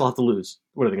do Newcastle have to lose?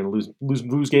 What are they going to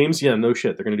lose games? Yeah, no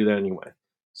shit. They're going to do that anyway.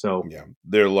 So Yeah,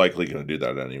 they're likely going to do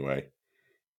that anyway.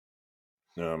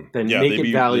 then Yeah, make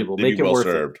it valuable, they'd be make it well worth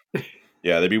it. served.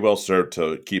 Yeah, they'd be well served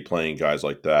to keep playing guys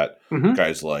like that, Mm-hmm.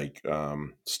 guys like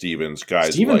Stevens,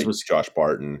 guys Stevens like was Josh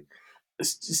Barton.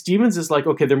 Stevens is like,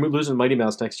 okay, they're losing Mighty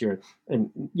Mouse next year, and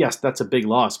yes, that's a big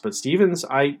loss. But Stevens,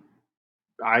 I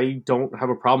don't have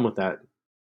a problem with that.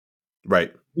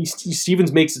 Right.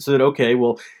 Stevens makes it so that okay,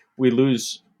 well, we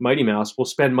lose Mighty Mouse, we'll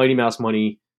spend Mighty Mouse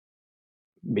money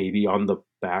maybe on the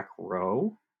back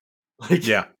row, like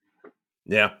Yeah.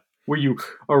 Yeah. where you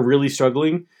are really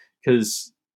struggling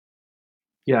because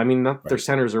yeah, I mean not, their Right.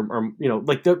 centers are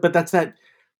but that's that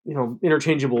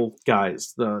interchangeable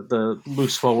guys, the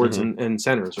loose forwards Mm-hmm. and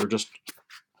centers are just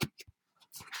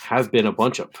have been a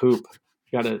bunch of poop.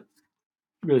 You got to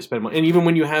really spend money, and even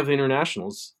when you have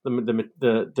internationals, the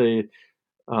Matthias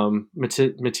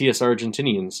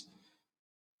Argentinians,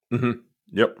 Mm-hmm.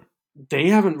 Yep. they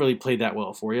haven't really played that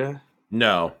well for you.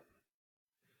 No.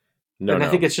 No. And I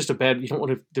think No. it's just a bad. You don't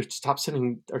want to stop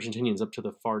sending Argentinians up to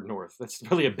the far north. That's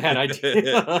really a bad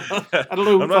idea. I don't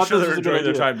know who I'm not thought sure this they're was a good enjoying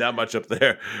their idea. time that much up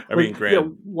there. I Like, mean, yeah,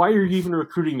 granted. why are you even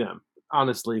recruiting them?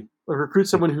 Honestly, like, recruit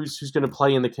someone who's going to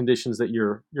play in the conditions that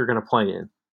you're going to play in.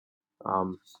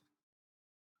 Um.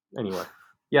 Anyway,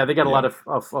 yeah, they got a lot Yeah.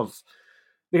 of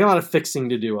they got a lot of fixing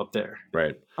to do up there.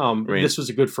 Right. I mean, This was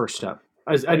a good first step.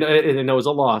 I right. know it was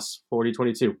a loss,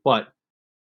 40-22, but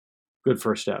good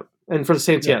first step. And for the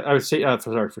Saints, Yeah. yeah, I would say,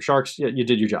 for Sharks, yeah, you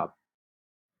did your job.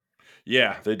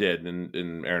 Yeah, they did.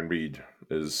 And Aaron Reed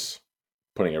is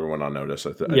putting everyone on notice,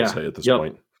 I'd Yeah, say at this yep.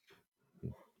 point.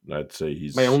 I'd say My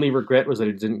he's. only regret was that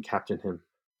I didn't captain him.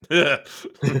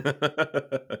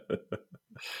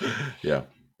 Yeah.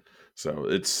 So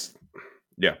it's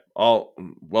all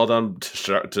well done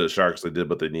to Sharks. They did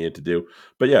what they needed to do.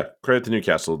 But yeah, credit to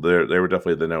Newcastle. They were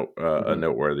definitely a Mhm.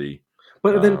 noteworthy.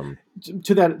 But then Um,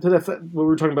 to that what we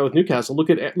were talking about with Newcastle, look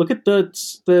at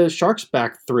the Sharks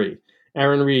back three: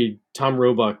 Aaron Reed, Tom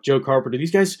Roebuck, Joe Carpenter.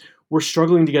 These guys were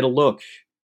struggling to get a look,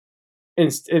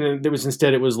 and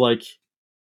it was like,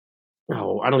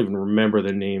 oh, I don't even remember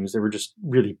their names. They were just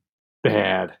really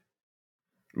bad.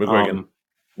 McGuigan, Um,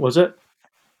 was it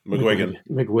McGuigan,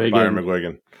 Byron McWigan,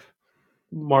 McGuigan.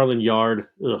 Marlon Yard?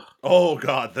 Ugh. Oh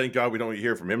God, thank God we don't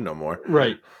hear from him no more.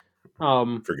 Right.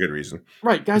 Um, For good reason.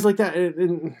 right. Guys like that,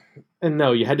 and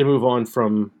no, you had to move on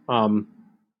from that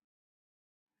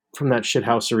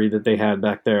shithousery that they had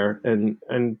back there,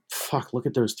 and fuck, look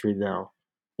at those three now.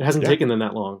 It hasn't Yeah. taken them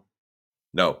that long.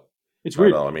 No, It's not at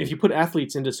weird all. I if mean, you put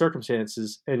athletes into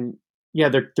circumstances, and yeah,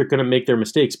 they're going to make their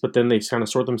mistakes, but then they kind of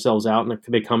sort themselves out and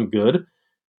they come good.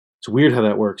 It's weird how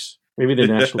that works. Maybe the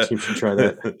national team should try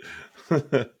that. I think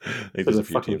But there's the a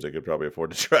few fucking teams that could probably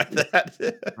afford to try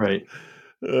that. right.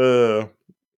 uh,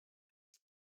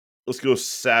 let's go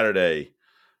Saturday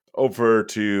over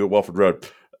to Welford Road.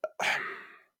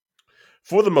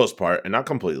 For the most part, and not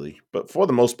completely, but for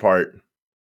the most part,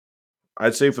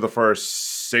 I'd say for the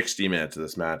first 60 minutes of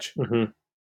this match, Mm-hmm.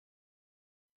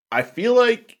 I feel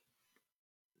like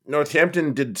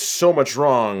Northampton did so much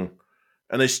wrong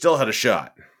and they still had a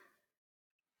shot.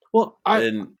 Well, I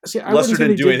And see. I wouldn't Leicester say they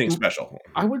didn't do did. anything special.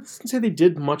 I wouldn't say they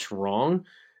did much wrong.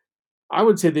 I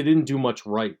would say they didn't do much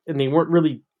right, and they weren't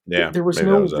really. Yeah, There was maybe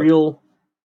that no was it. real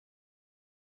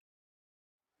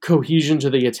cohesion to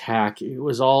the attack. It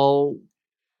was all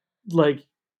like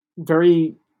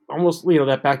very almost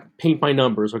that back paint by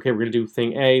numbers. Okay, we're gonna do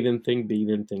thing A, then thing B,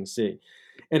 then thing C,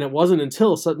 and it wasn't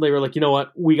until suddenly they were like, you know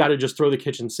what, we got to just throw the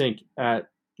kitchen sink at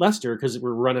Leicester because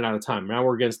we're running out of time. Now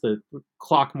we're against the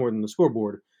clock more than the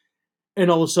scoreboard,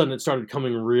 and all of a sudden it started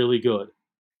coming really good.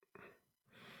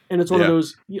 And it's one of Yeah.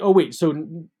 those. Oh wait, so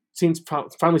Saints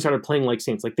finally started playing like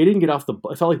Saints. Like they didn't get off the.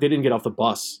 I felt like they didn't get off the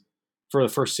bus for the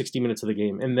first 60 minutes of the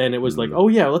game, and then it was like, Mm. oh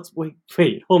yeah, let's wait,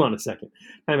 hold on a second,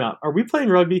 time out. Are we playing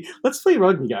rugby? Let's play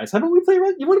rugby, guys. How about we play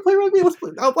rugby? You want to play rugby? Let's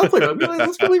play. I'll play rugby.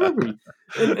 Let's play rugby.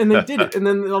 And they did it, and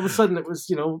then all of a sudden it was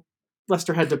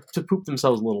Leicester had to poop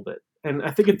themselves a little bit, and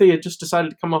I think if they had just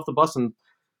decided to come off the bus and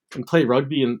play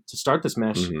rugby and to start this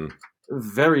match, Hmm.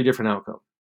 very different outcome.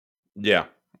 Yeah,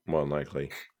 more than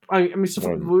likely.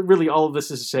 really, all of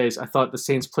this is to say is I thought the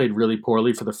Saints played really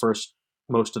poorly for the first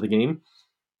most of the game,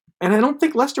 and I don't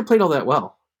think Leicester played all that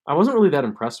well. I wasn't really that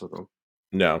impressed with them.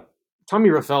 No. Tommy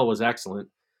Rafael was excellent.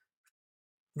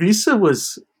 Visa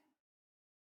was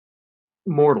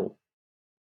mortal.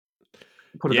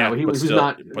 Put it that way. He was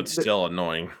not still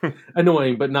annoying.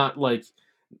 annoying, but not like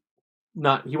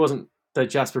he wasn't the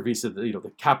Jasper Visa,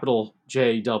 the capital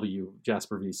JW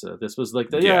Jasper Visa. This was like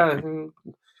give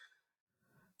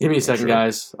me a second,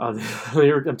 guys. I'm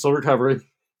still recovering.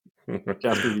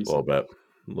 Jasper Visa. A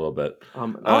little bit.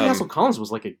 Ollie Hassel Collins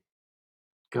was like a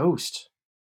ghost.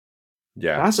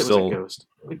 Yeah, Bassett was a ghost.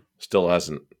 Still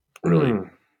hasn't really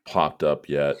popped up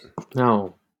yet.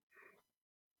 No.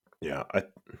 Yeah,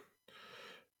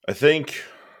 I think.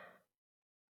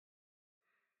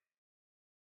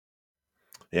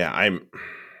 Yeah, I'm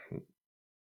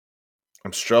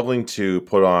struggling to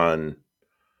put it on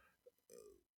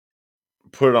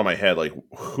my head, like,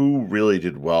 who really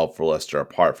did well for Leicester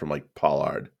apart from, like,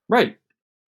 Pollard. Right.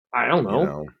 I don't know. You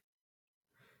know?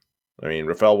 I mean,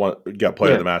 Rafael got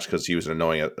player of the match because he was an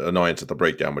annoyance at the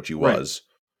breakdown, which he was.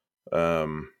 But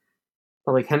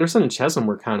like Henderson and Chesum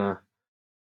were kind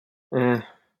of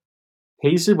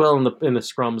Hayes did well in the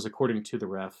scrums according to the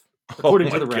ref. According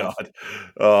to the ref. God.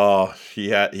 Oh,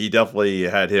 he definitely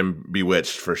had him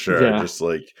bewitched for sure. Yeah. Just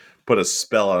like put a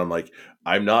spell on him, like,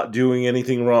 I'm not doing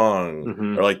anything wrong.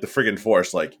 Mm-hmm. Or like the friggin'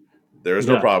 force, like, there's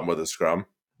no problem with the scrum.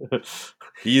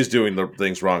 He is doing the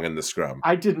things wrong in the scrum.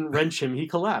 I didn't wrench him. He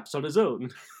collapsed on his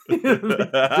own. Dude,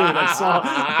 I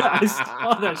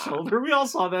saw that shoulder. We all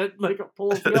saw that, like,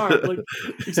 pull of the arm, like,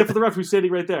 except for the ref who's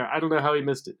standing right there. I don't know how he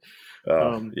missed it.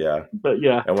 Yeah, but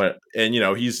yeah,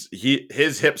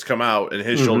 his hips come out and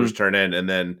his shoulders turn in, and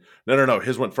then no,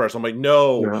 his went first. I'm like,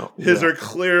 his are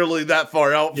clearly that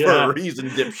far out for a reason,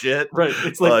 dipshit. Right?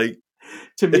 It's like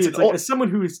to me, it's like as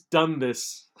someone who's done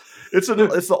this. It's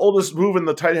the oldest move in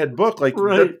the tight head book. Like,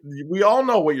 we all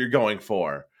know what you're going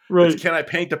for. Right? It's, can I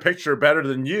paint the picture better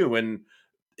than you? And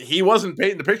he wasn't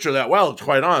painting the picture that well,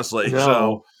 quite honestly.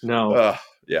 No.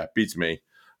 Beats me.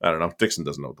 I don't know. Dixon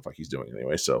doesn't know what the fuck he's doing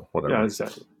anyway, so whatever. Yeah,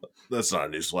 exactly. That's not a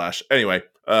newsflash. Anyway,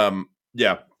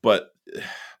 but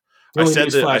I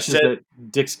said that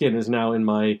Dick Skin is now in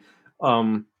my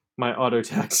my auto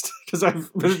text because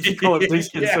I've been calling Dick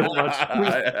Skin so much.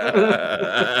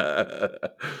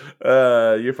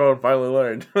 Your phone finally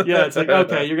learned. Yeah, it's like,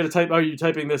 okay, you're gonna type. Oh, you're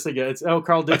typing this again. It's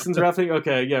Carl Dixon's reffing.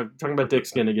 Okay, yeah, talking about Dick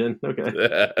Skin again.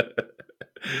 Okay.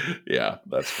 Yeah,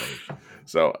 that's funny.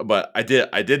 So, but I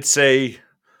did say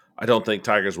I don't think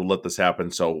Tigers will let this happen.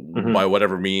 So by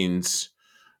whatever means,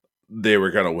 they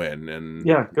were going to win, and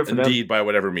good for them. By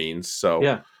whatever means. So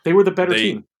yeah, they were the better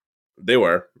team. They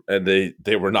were, and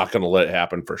they were not going to let it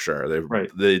happen for sure.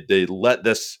 They let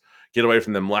this get away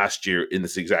from them last year in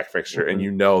this exact fixture, and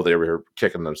they were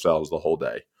kicking themselves the whole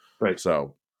day. Right.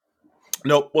 So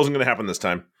nope, wasn't going to happen this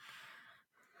time.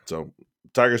 So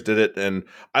Tigers did it, and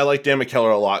I like Dan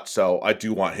McKellar a lot, so I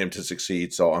do want him to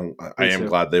succeed. So I am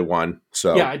glad they won.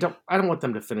 So yeah, I don't want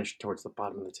them to finish towards the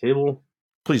bottom of the table.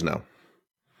 Please no.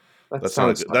 That's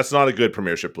not a good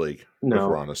Premiership league. No. If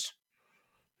we're honest,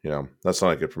 that's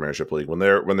not a good Premiership league. When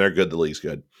they're good, the league's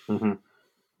good. Mm-hmm.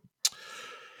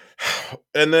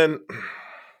 And then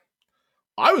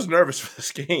I was nervous for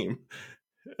this game,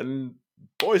 and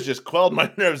boys just quelled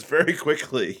my nerves very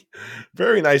quickly,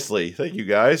 very nicely. Thank you,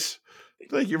 guys.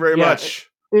 Thank you very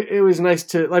much. It was nice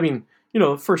to. I mean,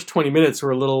 the first 20 minutes were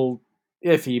a little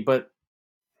iffy, but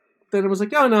then it was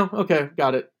like, oh no, okay,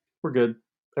 got it, we're good,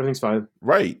 everything's fine.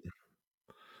 Right.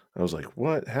 I was like,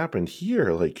 what happened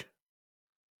here? Like,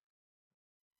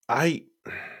 I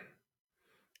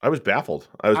was baffled.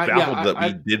 I was baffled that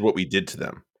we did what we did to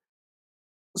them.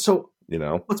 So,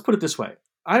 let's put it this way.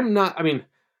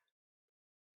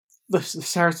 The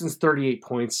Saracens' 38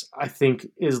 points, I think,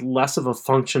 is less of a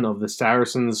function of the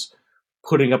Saracens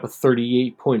putting up a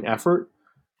 38-point effort.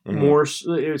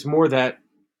 Mm-hmm. It was more that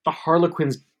the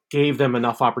Harlequins gave them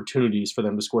enough opportunities for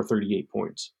them to score 38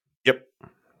 points. Yep.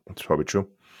 That's probably true.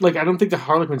 Like, I don't think the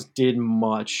Harlequins did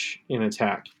much in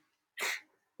attack.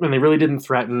 And they really didn't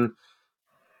threaten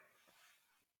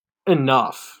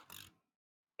enough.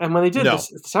 And when they did, the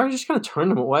Saracens just kind of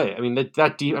turned them away. I mean,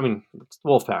 that deep. I mean,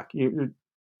 Wolfpack. It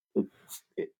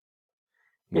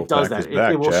does that.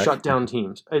 It will shut down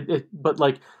teams. But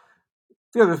like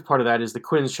the other part of that is the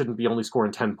Quins shouldn't be only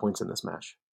scoring 10 points in this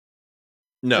match.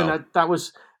 No, and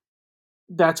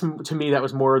that's to me that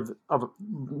was more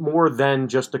than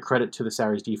just the credit to the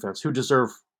Sarries defense, who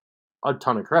deserve a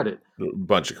ton of credit. A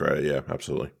bunch of credit, yeah,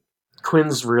 absolutely.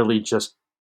 Quins really just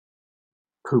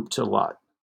pooped a lot.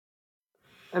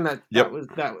 And that Yep. was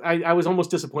that. I was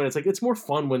almost disappointed. It's like it's more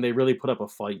fun when they really put up a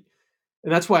fight,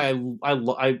 and that's why I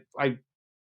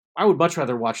would much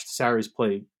rather watch the Sarries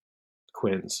play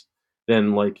Quins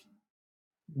than like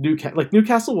Newcastle. Like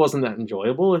Newcastle wasn't that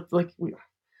enjoyable.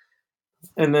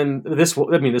 And then this.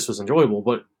 I mean, this was enjoyable,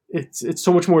 but it's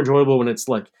so much more enjoyable when it's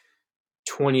like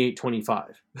 28-25,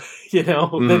 than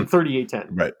Mhm. 38-10.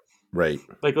 Right. Right.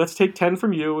 Like let's take 10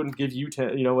 from you and give you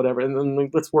 10, whatever, and then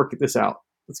like, let's work this out.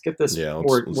 Let's get this Yeah, let's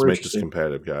more make this interesting.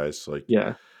 competitive, guys. Like,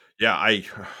 Yeah. yeah, I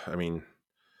mean,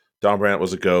 Don Brandt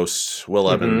was a ghost. Will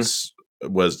Mm-hmm. Evans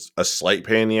was a slight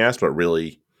pain in the ass, but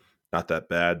really not that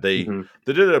bad. Mm-hmm.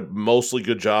 They did a mostly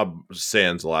good job,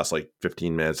 sans the last like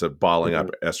 15 minutes of bottling Mm-hmm.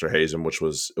 up Esther Hazen, which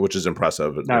is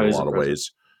impressive in That a is lot of impressive.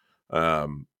 ways.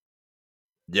 Um,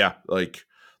 yeah, like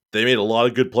they made a lot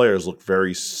of good players look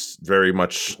very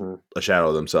much Mm-hmm. a shadow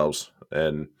of themselves,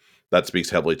 and that speaks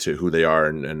heavily to who they are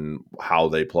and how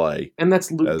they play And that's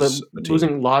as a team.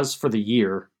 losing Laws for the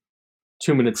year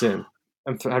 2 minutes in.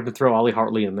 I'm having to throw Ollie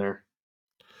Hartley in there.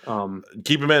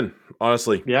 Keep him in,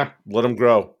 honestly. Yeah, Let him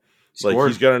grow. Like he's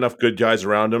scored, got enough good guys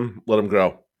around him. Let him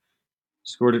grow.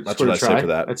 That's scored what a I say for try.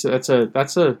 that.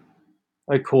 That's a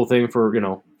cool thing for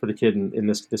for the kid in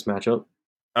this matchup.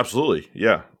 Absolutely,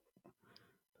 yeah.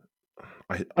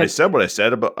 I And said what I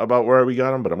said about where we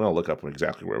got him, but I'm gonna look up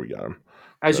exactly where we got him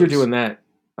as you're because doing that,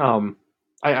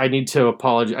 I need to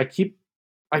apologize.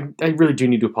 I really do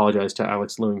need to apologize to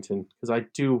Alex Lewington because I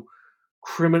do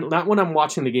criminal. Not when I'm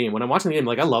watching the game. When I'm watching the game,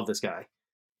 like I love this guy,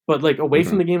 but like away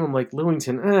from the game, I'm like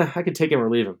Lewington. I could take him or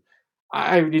leave him.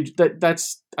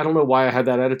 That's I don't know why I had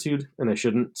that attitude, and I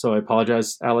shouldn't. So I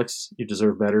apologize, Alex. You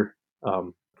deserve better.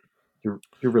 Um, you're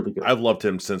really good. I've loved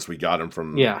him since we got him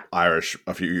from Yeah, Irish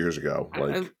a few years ago.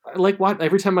 Like I like what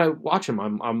every time I watch him,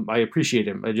 I appreciate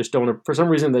him. I just don't for some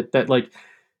reason that like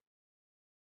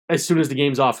as soon as the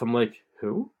game's off, I'm like,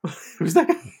 who? Who's that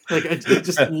guy? Like I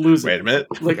just lose it. wait a minute,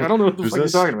 Like I don't know what the who's fuck you're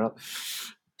this? talking about.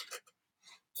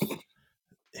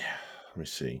 Yeah, let me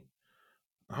see.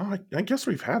 Oh, I guess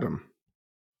we've had him.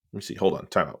 Let me see. Hold on.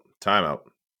 Time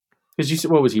out. Because you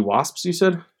said what was he? Wasps? You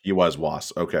said He was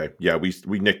Wasp. Okay, yeah, we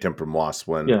nicked him from Wasp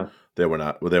when yeah. they went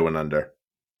under.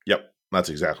 Yep, that's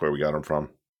exactly where we got him from.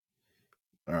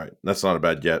 All right, that's not a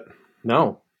bad get.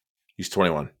 No, He's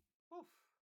 21.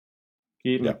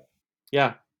 keep him. Yep, Yeah,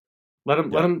 yep, let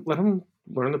him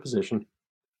learn the position.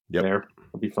 yep, There,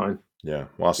 he'll be fine. yeah.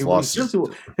 He Lost is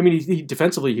seriously. I mean, he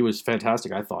defensively he was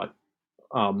fantastic. I thought.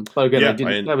 But again, yeah.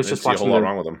 I I was didn't just see a whole watching lot the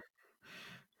wrong with him.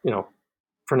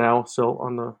 for now still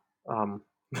on the um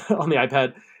on the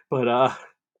iPad, but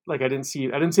like I didn't see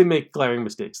him make glaring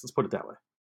mistakes. Let's put it that way.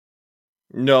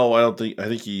 No, I don't think. I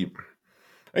think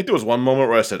there was one moment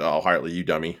where I said, "Oh, Hartley, you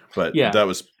dummy," but Yeah, that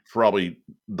was probably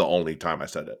the only time I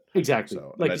said it. exactly.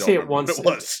 So, and Like I you don't say it remember what once, it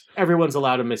was. everyone's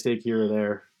allowed a mistake here or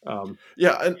there.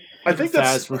 Yeah, and I Even think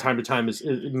that's Faz from time to time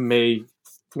may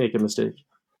make a mistake.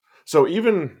 so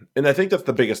even, and I think that's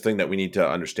the biggest thing that we need to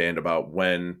understand about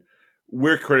when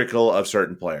we're critical of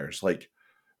certain players, like,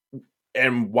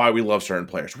 and why we love certain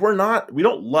players. We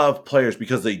don't love players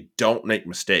because they don't make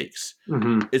mistakes.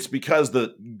 Mm-hmm. It's because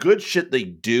the good shit they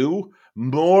do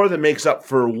more than makes up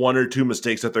for one or two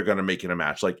mistakes that they're going to make in a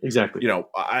match. Like, Exactly.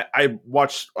 I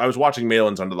was watching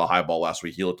Malin's Under the High Ball last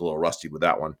week. He looked a little rusty with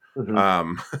that one.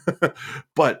 Mm-hmm.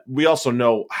 But we also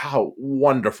know how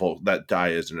wonderful that guy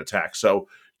is in attack. So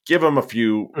give him a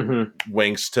few Mm-hmm.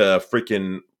 winks to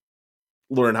freaking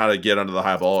learn how to get under the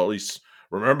high ball, or at least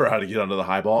remember how to get under the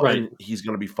high ball, Right. and he's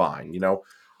going to be fine.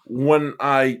 When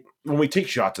we take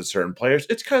shots at certain players,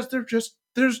 it's because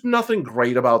there's nothing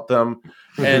great about them,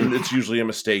 and Mm-hmm. it's usually a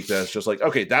mistake that's just like,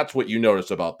 okay, that's what you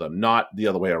notice about them, not the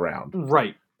other way around.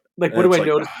 Right. Like, And what do it's I like,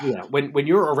 notice? Yeah, when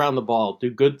you're around the ball, do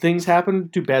good things happen?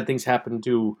 Do bad things happen?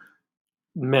 Do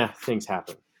meh things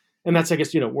happen? And that's, I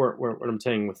guess, what I'm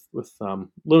saying with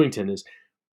Lewington is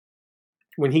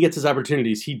when he gets his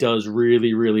opportunities, he does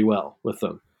really, really well with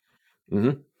them.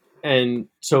 mm-hmm. And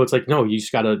so it's like, no, you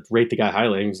just got to rate the guy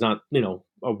highly. He's not,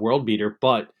 a world beater,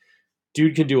 but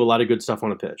dude can do a lot of good stuff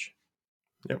on a pitch.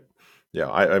 Yep. Yeah,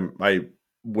 I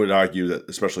would argue that,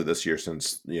 especially this year,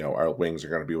 since our wings are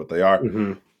going to be what they are,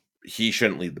 Mm-hmm. he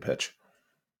shouldn't lead the pitch.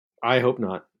 I hope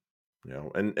not.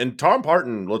 And Tom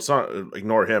Parton, let's not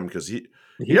ignore him because he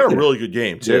He had a played really good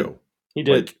game He did. too. He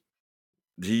did. Like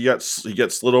he got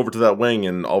slid over to that wing,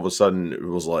 and all of a sudden it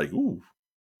was like, ooh,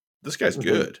 this guy's Mm-hmm.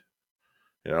 good.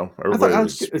 I thought Everybody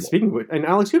was Speaking of it, and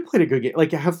Alex Good played a good game.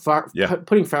 Like yeah.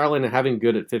 putting Farrell in and having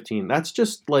Good at 15. That's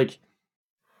just like,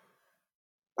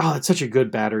 oh, it's such a good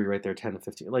battery right there, 10 to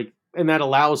 15. Like, and that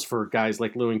allows for guys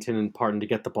like Lewington and Parton to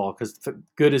get the ball because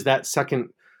Good is that second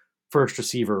first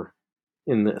receiver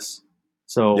in this.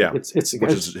 So Yeah, which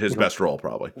is his best role,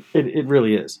 probably. It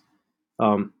really is.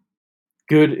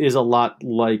 Good is a lot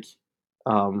like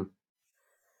um,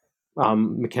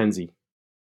 McKenzie.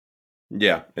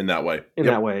 Yeah, in that way. In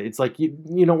that way, it's like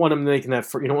you don't want him making that.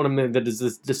 You don't want him that is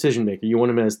the decision maker. You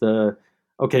want him as the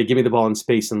okay, give me the ball in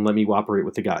space and let me operate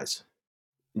with the guys.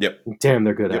 Yep. Damn,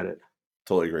 they're good Yep. at it.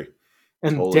 Totally agree.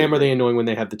 And Totally damn, are agree. they annoying when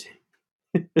they have the team.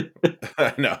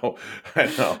 I know. I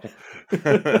know.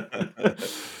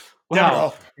 Damn it Wow.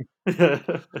 all.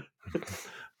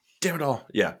 Damn it all.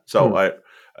 Yeah. Hmm. So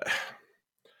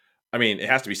I mean, it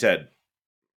has to be said,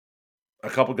 a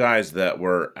couple guys that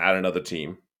were at another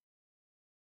team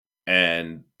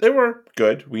and they were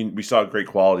good. We saw great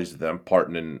qualities of them,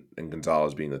 Parton and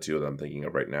Gonzalez being the two that I'm thinking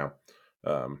of right now.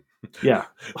 Um, Yeah.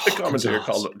 the Oh, commentator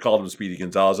Gonzalez. called him Speedy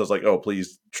Gonzalez. I was like, oh,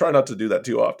 please try not to do that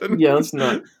too often. Yeah, let's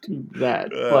not do that.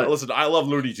 But Listen, I love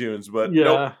Looney Tunes, but nope,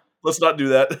 yeah, let's not do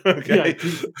that. yeah. Okay.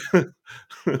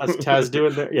 How's Taz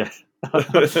doing there? Yeah.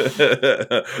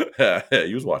 Yeah,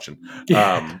 he was watching.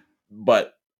 Yeah.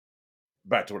 But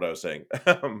back to what I was saying.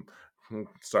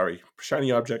 Sorry,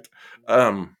 shiny object.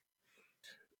 Um,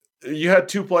 you had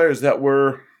two players that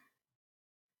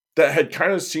had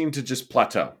kind of seemed to just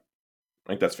plateau. I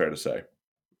think that's fair to say.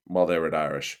 While they were at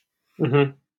Irish,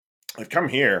 Hmm. I've come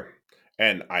here,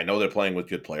 and I know they're playing with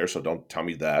good players. So don't tell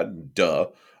me that. Duh,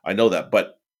 I know that,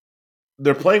 but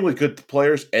they're playing with good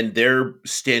players, and they're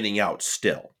standing out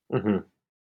still. Hmm.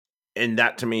 And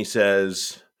that to me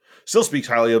still speaks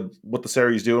highly of what the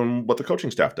series do and what the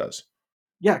coaching staff does.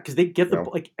 Yeah, because they get You the know,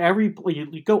 like every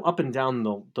you go up and down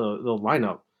the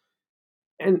lineup,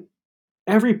 and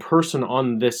every person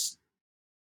on this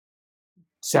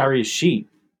Sarri's sheet,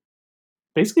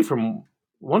 basically from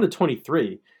 1 to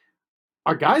 23,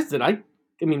 are guys that I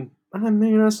mean,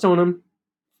 maybe not Stoneham,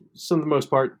 some of the most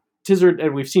part. Tizzard,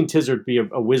 and we've seen Tizzard be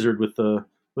a wizard with the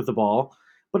ball,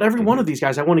 but every one hmm of these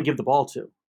guys I want to give the ball to,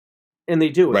 and they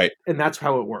do it, right? and that's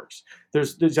how it works.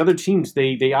 There's other teams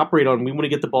they operate on. We want to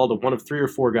get the ball to one of 3 or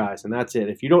 4 guys, and that's it.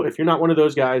 If you're not one of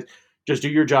those guys, just do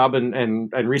your job and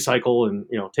recycle, and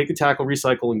take the tackle,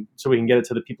 recycle, and so we can get it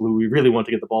to the people who we really want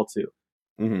to get the ball to.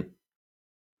 hmm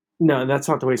No, that's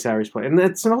not the way Sarri's play, and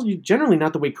that's generally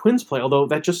not the way Quinn's play. Although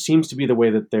that just seems to be the way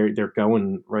that they're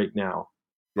going right now.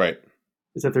 Right.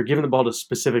 Is that they're giving the ball to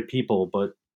specific people,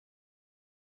 but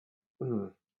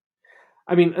mm,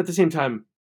 I mean, at the same time,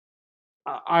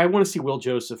 I want to see Will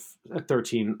Joseph at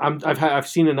 13. I've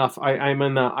seen enough. I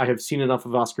have seen enough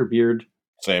of Oscar Beard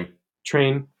Same.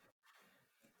 train.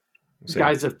 Same.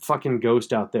 Guy's a fucking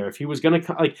ghost out there. If he was gonna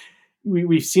like,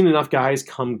 we've seen enough guys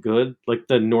come good, like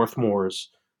the Northmores,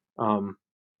 um,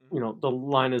 the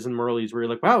Linas and Murleys, where you're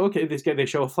like, wow, okay, this guy they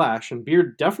show a flash, and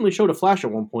Beard definitely showed a flash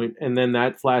at one point, and then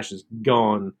that flash is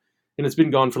gone, and it's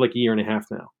been gone for like a year and a half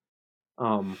now.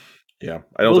 Um, Yeah.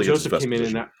 I don't Will think it's his Joseph best came in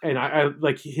position. and I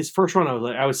like his first run.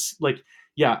 I was like,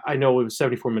 yeah, I know it was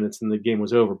 74 minutes and the game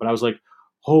was over, but I was like,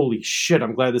 holy shit!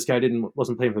 I'm glad this guy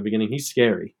wasn't playing from the beginning. He's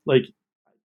scary. Like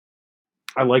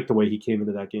I like the way he came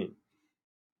into that game.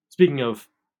 Speaking of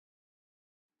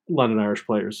London Irish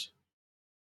players,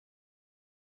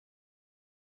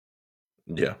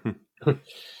 Yeah.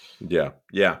 Yeah.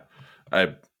 Yeah.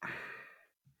 I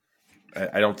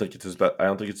I don't think it's his best. I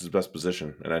don't think it's his best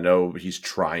position, and I know he's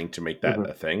trying to make that Mhm.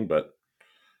 a thing. But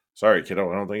sorry, kiddo,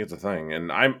 I don't think it's a thing.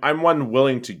 And I'm one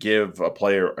willing to give a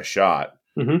player a shot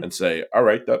Mhm. and say, all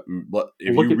right, if Well,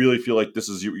 you look at really feel like this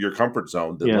is your comfort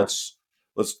zone, then yeah. let's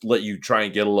let you try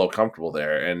and get a little comfortable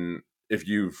there. And if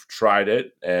you've tried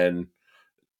it and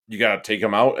you got to take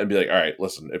them out and be like, all right,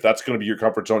 listen, if that's going to be your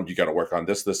comfort zone, you got to work on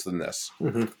this, this, and this.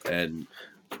 Mhm. And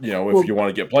if Well, you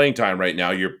want to get playing time right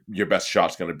now, your best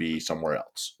shot's going to be somewhere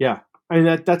else. yeah. I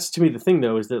mean that's to me the thing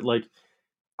though is that like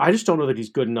I just don't know that he's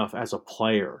good enough as a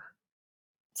player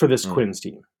for this Mm. Quinn's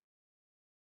team.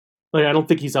 Like I don't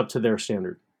think he's up to their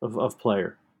standard of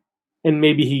player. And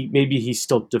maybe he's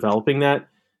still developing that.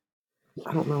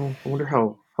 I don't know. I wonder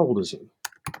how old is he?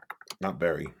 Not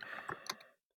very,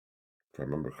 if I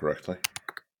remember correctly.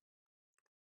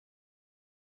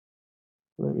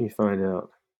 Let me find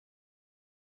out.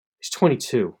 He's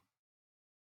 22.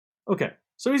 Okay,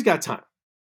 so he's got time.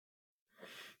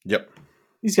 Yep.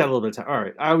 He's got a little bit of time. All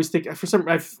right. I always think for some,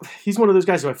 he's one of those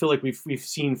guys who I feel like we've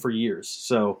seen for years.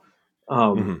 So,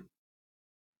 um, hmm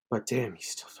but damn, he's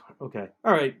still okay.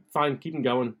 All right, fine, keep him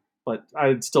going. But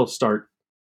I'd still start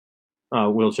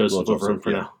Will Will Joseph over him Joseph,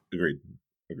 for yeah, now. agreed,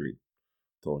 agreed,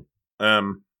 totally.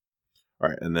 Um, all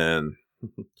right, and then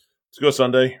let's go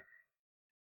Sunday.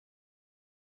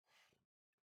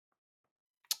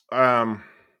 Um,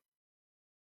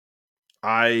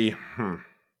 I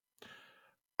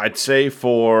I'd say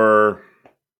for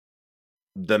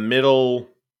the middle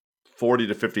 40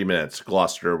 to 50 minutes,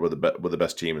 Gloucester were the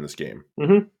best team in this game.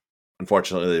 Mm-hmm.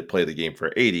 Unfortunately, they played the game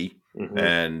for 80, Mm-hmm.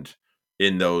 and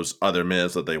in those other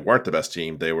minutes that they weren't the best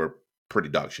team, they were pretty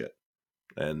dog shit.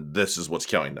 And this is what's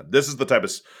killing them. This is the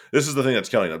thing that's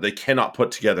killing them. They cannot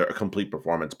put together a complete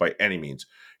performance by any means.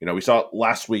 We saw it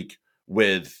last week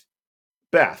with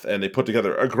Bath, and they put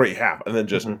together a great half, and then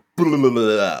just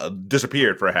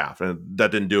disappeared for a half, and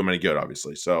that didn't do them any good,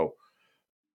 obviously. So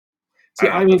I See,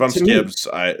 don't I know. If mean, I'm Skibbs,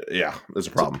 there's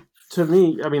a problem. to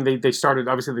me, I mean, they started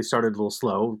a little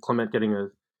slow. Clement getting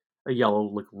a yellow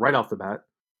like right off the bat,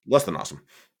 Less than awesome.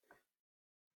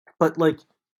 but like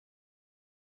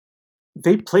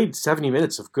they played 70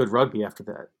 minutes of good rugby after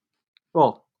that.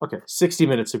 Well, okay, 60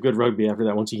 minutes of good rugby after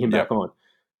that once he came back Yep. on,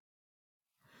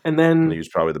 and And he then was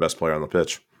probably the best player on the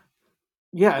pitch.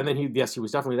 yeah, and then he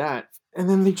was definitely that. And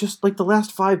then they just like the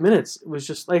last 5 minutes it was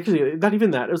just like actually not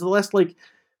even that. It was the last like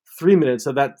 3 minutes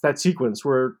of that sequence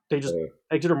where they just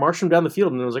Exeter marched him down the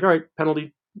field and it was like, all right,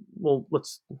 penalty. Well,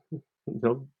 let's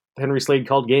Henry Slade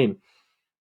called game.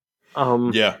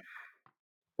 Yeah.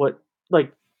 What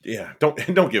like Yeah.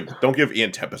 Don't give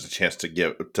Ian Tempest a chance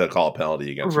to call a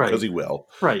penalty against him, because right, he will.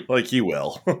 right. Like, he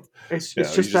will. It's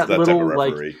He's just just that that type of little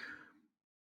like, referee.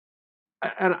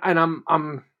 and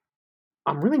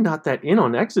I'm really not that in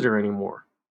on Exeter anymore.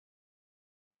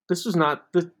 This was not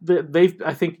they've.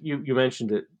 I think you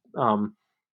mentioned it.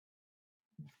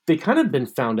 They kind of been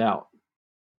found out.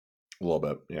 A little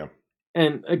bit, yeah.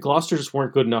 And Gloucester just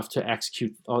weren't good enough to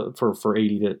execute for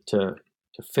 80 to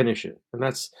finish it, and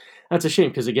that's a shame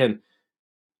because again,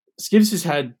 Skibbs has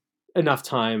had enough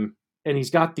time, and he's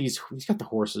got the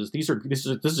horses. This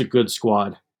is a good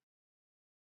squad.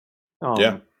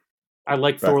 Yeah. I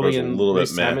like Back Thorley row's a and little bit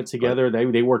Reece meh, Samet but together.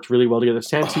 They worked really well together. oh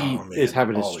Santee is man,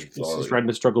 having Ollie he's Thorley. riding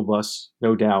a struggle bus,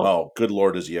 no doubt. Oh, good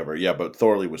lord, is he ever? Yeah, but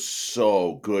Thorley was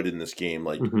so good in this game.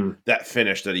 Like, Mm-hmm. that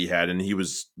finish that he had, and he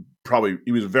was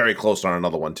very close on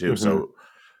another one too. Mm-hmm. So,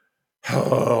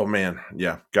 oh man,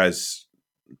 yeah, guys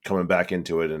coming back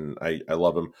into it, and I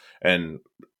love him, and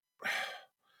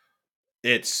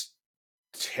it's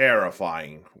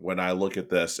terrifying when I look at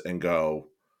this and go,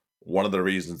 one of the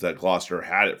reasons that Gloucester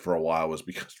had it for a while was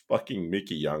because fucking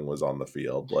Mickey Young was on the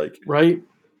field. Like, Right?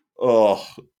 oh,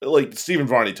 like Stephen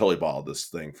Varney totally balled this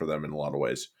thing for them in a lot of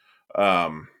ways.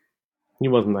 He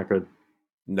wasn't that good.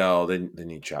 No, they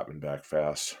need Chapman back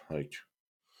fast. Like,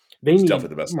 They he's need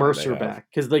definitely the best line they Mercer have. back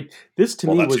because like this to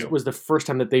Well, me that was too. was the first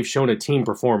time that they've shown a team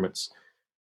performance,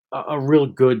 a real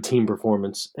good team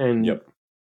performance, and Yep.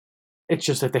 it's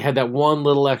just that they had that one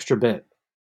little extra bit,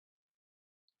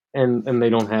 and they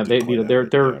don't have Didn't quite have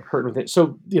it. they're Yeah. hurting with it.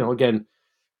 So again,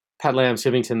 Pat Lam,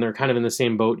 Sivington, they're kind of in the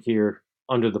same boat here,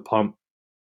 under the pump,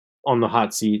 on the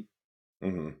hot seat,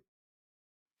 Mm-hmm.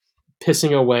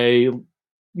 pissing away,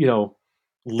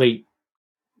 late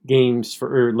games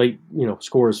or late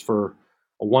scores for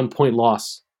a 1 point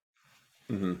loss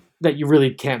Mm-hmm. that you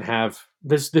really can't have.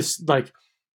 This like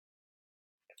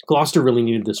Gloucester really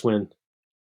needed this win.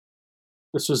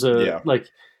 This was Yeah.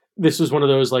 this was one of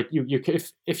those like you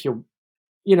if you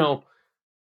know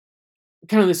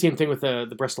kind of the same thing with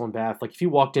the Bristol and Bath. Like if you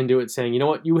walked into it saying, you know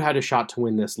what, you had a shot to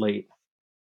win this late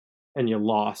and you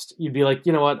lost, you'd be like,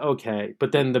 you know what, okay.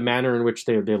 But then the manner in which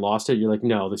they lost it, you're like,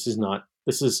 no, this is not.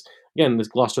 This is again this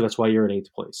Gloucester. That's why you're in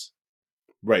 8th place.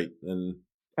 Right. And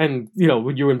And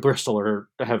you in Bristol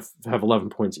have 11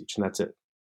 points each, and that's it.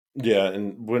 yeah,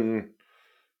 and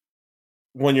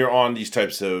when you're on these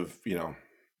types of,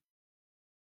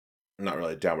 not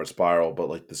really a downward spiral, but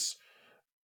like this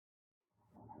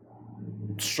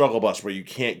struggle bus where you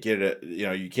can't get it,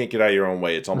 you can't get out of your own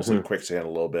way. It's almost like Mm-hmm. quicksand a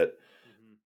little bit.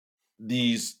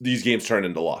 These games turn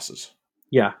into losses,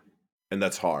 Yeah, and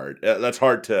that's hard. That's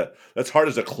hard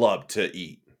as a club to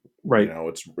eat. right.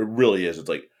 It really is. It's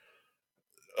like,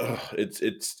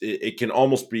 it can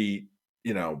almost be,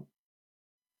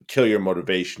 kill your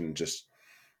motivation. Just,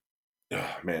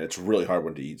 man, it's a really hard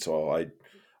one to eat. So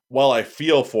while I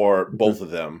feel for Mm-hmm. both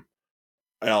of them,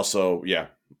 I also,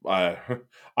 I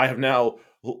I have now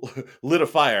lit a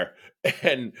fire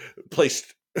and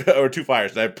placed, or two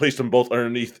fires, and I've placed them both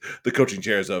underneath the coaching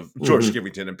chairs of George Mm-hmm.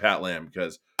 Skivington and Pat Lamb,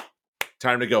 because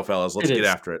time to go, fellas. Let's It get is.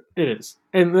 after it. It is,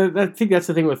 and I think that's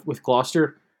the thing with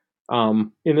Gloucester.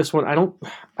 In this one,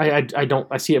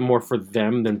 I see it more for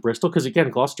them than Bristol because again,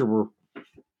 Gloucester were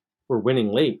winning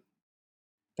late.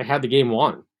 They had the game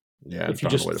won. Yeah, If you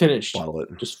found a way just to finished, bottle it.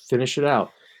 just finish it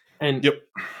out. And Yep.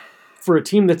 for a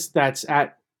team that's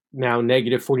at now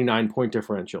negative 49 point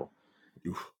differential,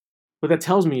 Oof. what that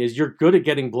tells me is you're good at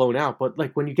getting blown out. But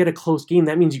like when you get a close game,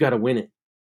 that means you got to win it.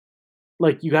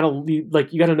 like you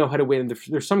gotta know how to win.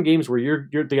 There's some games where you're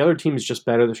the other team is just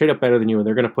better. They're straight up better than you, and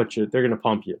they're gonna pump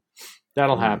you.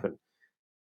 That'll happen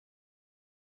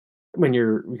when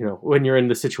you're in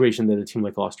the situation that a team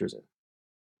like Gloucester's in.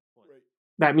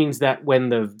 That means that when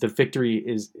the victory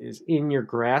is in your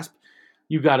grasp,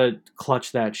 you gotta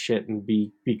clutch that shit and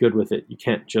be good with it. You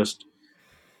can't just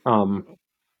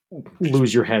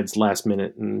lose your heads last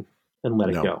minute and let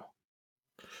it go.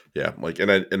 Yeah, like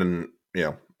I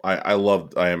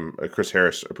am a Chris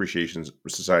Harris Appreciation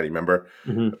Society member.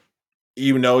 Mm-hmm.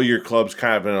 Even though your club's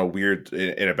kind of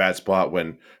in a bad spot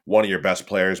when one of your best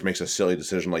players makes a silly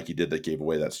decision like he did that gave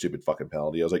away that stupid fucking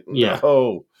penalty. I was like,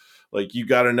 no, like you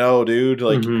got to know, dude.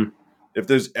 Like if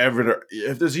there's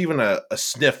even a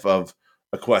sniff of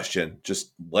a question,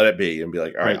 just let it be and be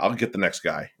like, all right, I'll get the next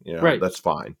guy. That's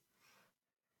fine.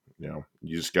 You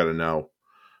just got to know.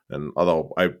 And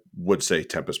although I would say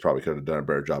Tempest probably could have done a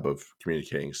better job of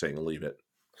communicating, saying leave it,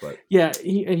 but yeah,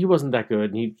 he wasn't that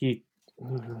good. He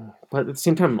but at the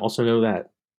same time, also know that,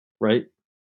 right?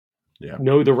 Yeah,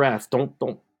 know the ref. Don't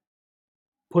put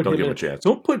him give in a chance.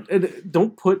 Don't put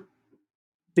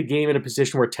the game in a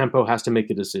position where Tempo has to make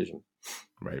a decision,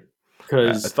 right?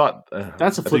 Because I thought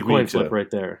that's a coin flip right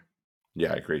there.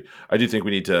 Yeah, I agree. I do think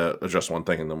we need to address one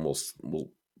thing, and then we'll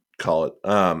call it.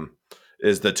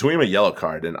 Is the Tuima yellow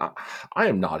card, and I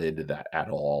am not into that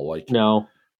at all. Like, no,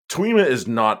 Tuima is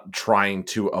not trying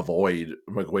to avoid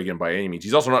McGuigan by any means.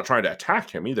 He's also not trying to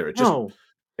attack him either. It happened.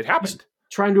 He's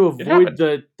trying to avoid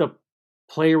the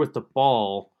player with the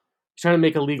ball. He's trying to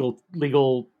make a legal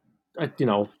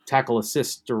tackle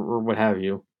assist or what have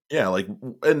you. Yeah, like,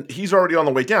 and he's already on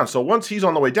the way down. So once he's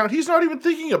on the way down, he's not even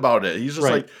thinking about it. He's just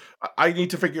like, I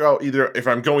need to figure out either if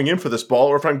I'm going in for this ball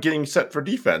or if I'm getting set for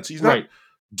defense. He's not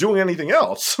doing anything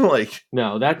else. Like,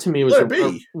 no, that to me was a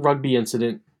rugby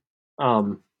incident.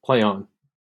 Play on.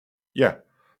 Yeah,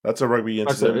 that's a rugby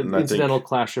incident. That's an incidental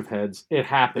clash of heads. It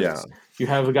happens. Yeah. You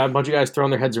have a bunch of guys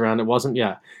throwing their heads around. He wasn't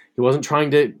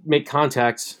trying to make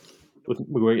contacts with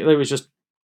McGuigan. It was just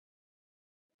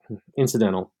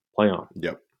incidental. Play on.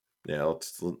 Yep. Yeah.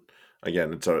 It's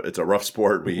a rough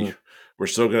sport. We're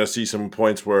still going to see some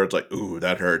points where it's like, ooh,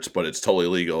 that hurts, but it's totally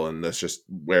legal, and that's just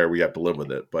where we have to live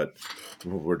with it. But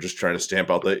we're just trying to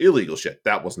stamp out the illegal shit.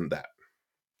 That wasn't that.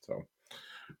 So,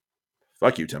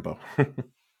 fuck you, Tempo.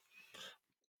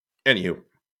 Anywho.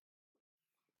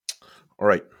 All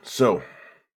right. So,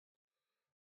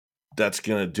 that's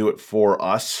going to do it for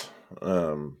us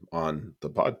on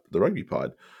the rugby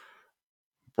pod.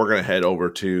 We're going to head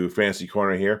over to Fantasy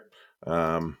Corner here.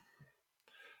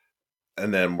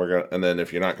 And then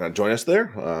if you're not going to join us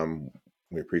there,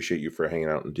 we appreciate you for hanging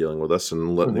out and dealing with us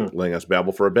and letting us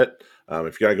babble for a bit.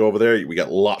 If you got to go over there, we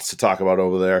got lots to talk about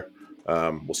over there.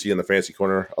 We'll see you in the Fantasy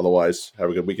Corner. Otherwise, have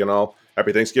a good weekend all.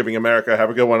 Happy Thanksgiving, America. Have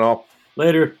a good one all.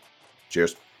 Later.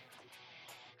 Cheers.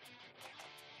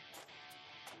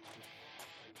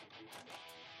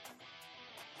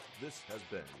 This has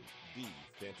been the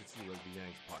Fantasy Rugby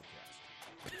Yanks podcast.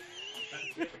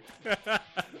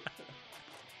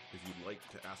 If you'd like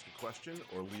to ask a question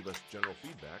or leave us general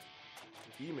feedback,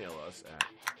 email us at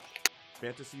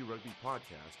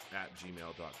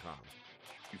fantasyrugbypodcast@gmail.com.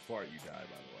 You fart, you die,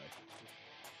 by the way.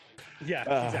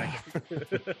 Yeah, exactly.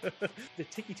 The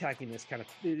ticky-tackiness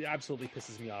it absolutely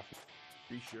pisses me off.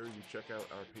 Be sure you check out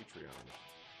our Patreon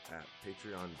at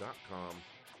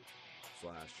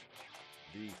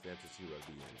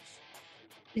patreon.com/thefantasyrugbyyanks.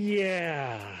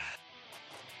 Yeah.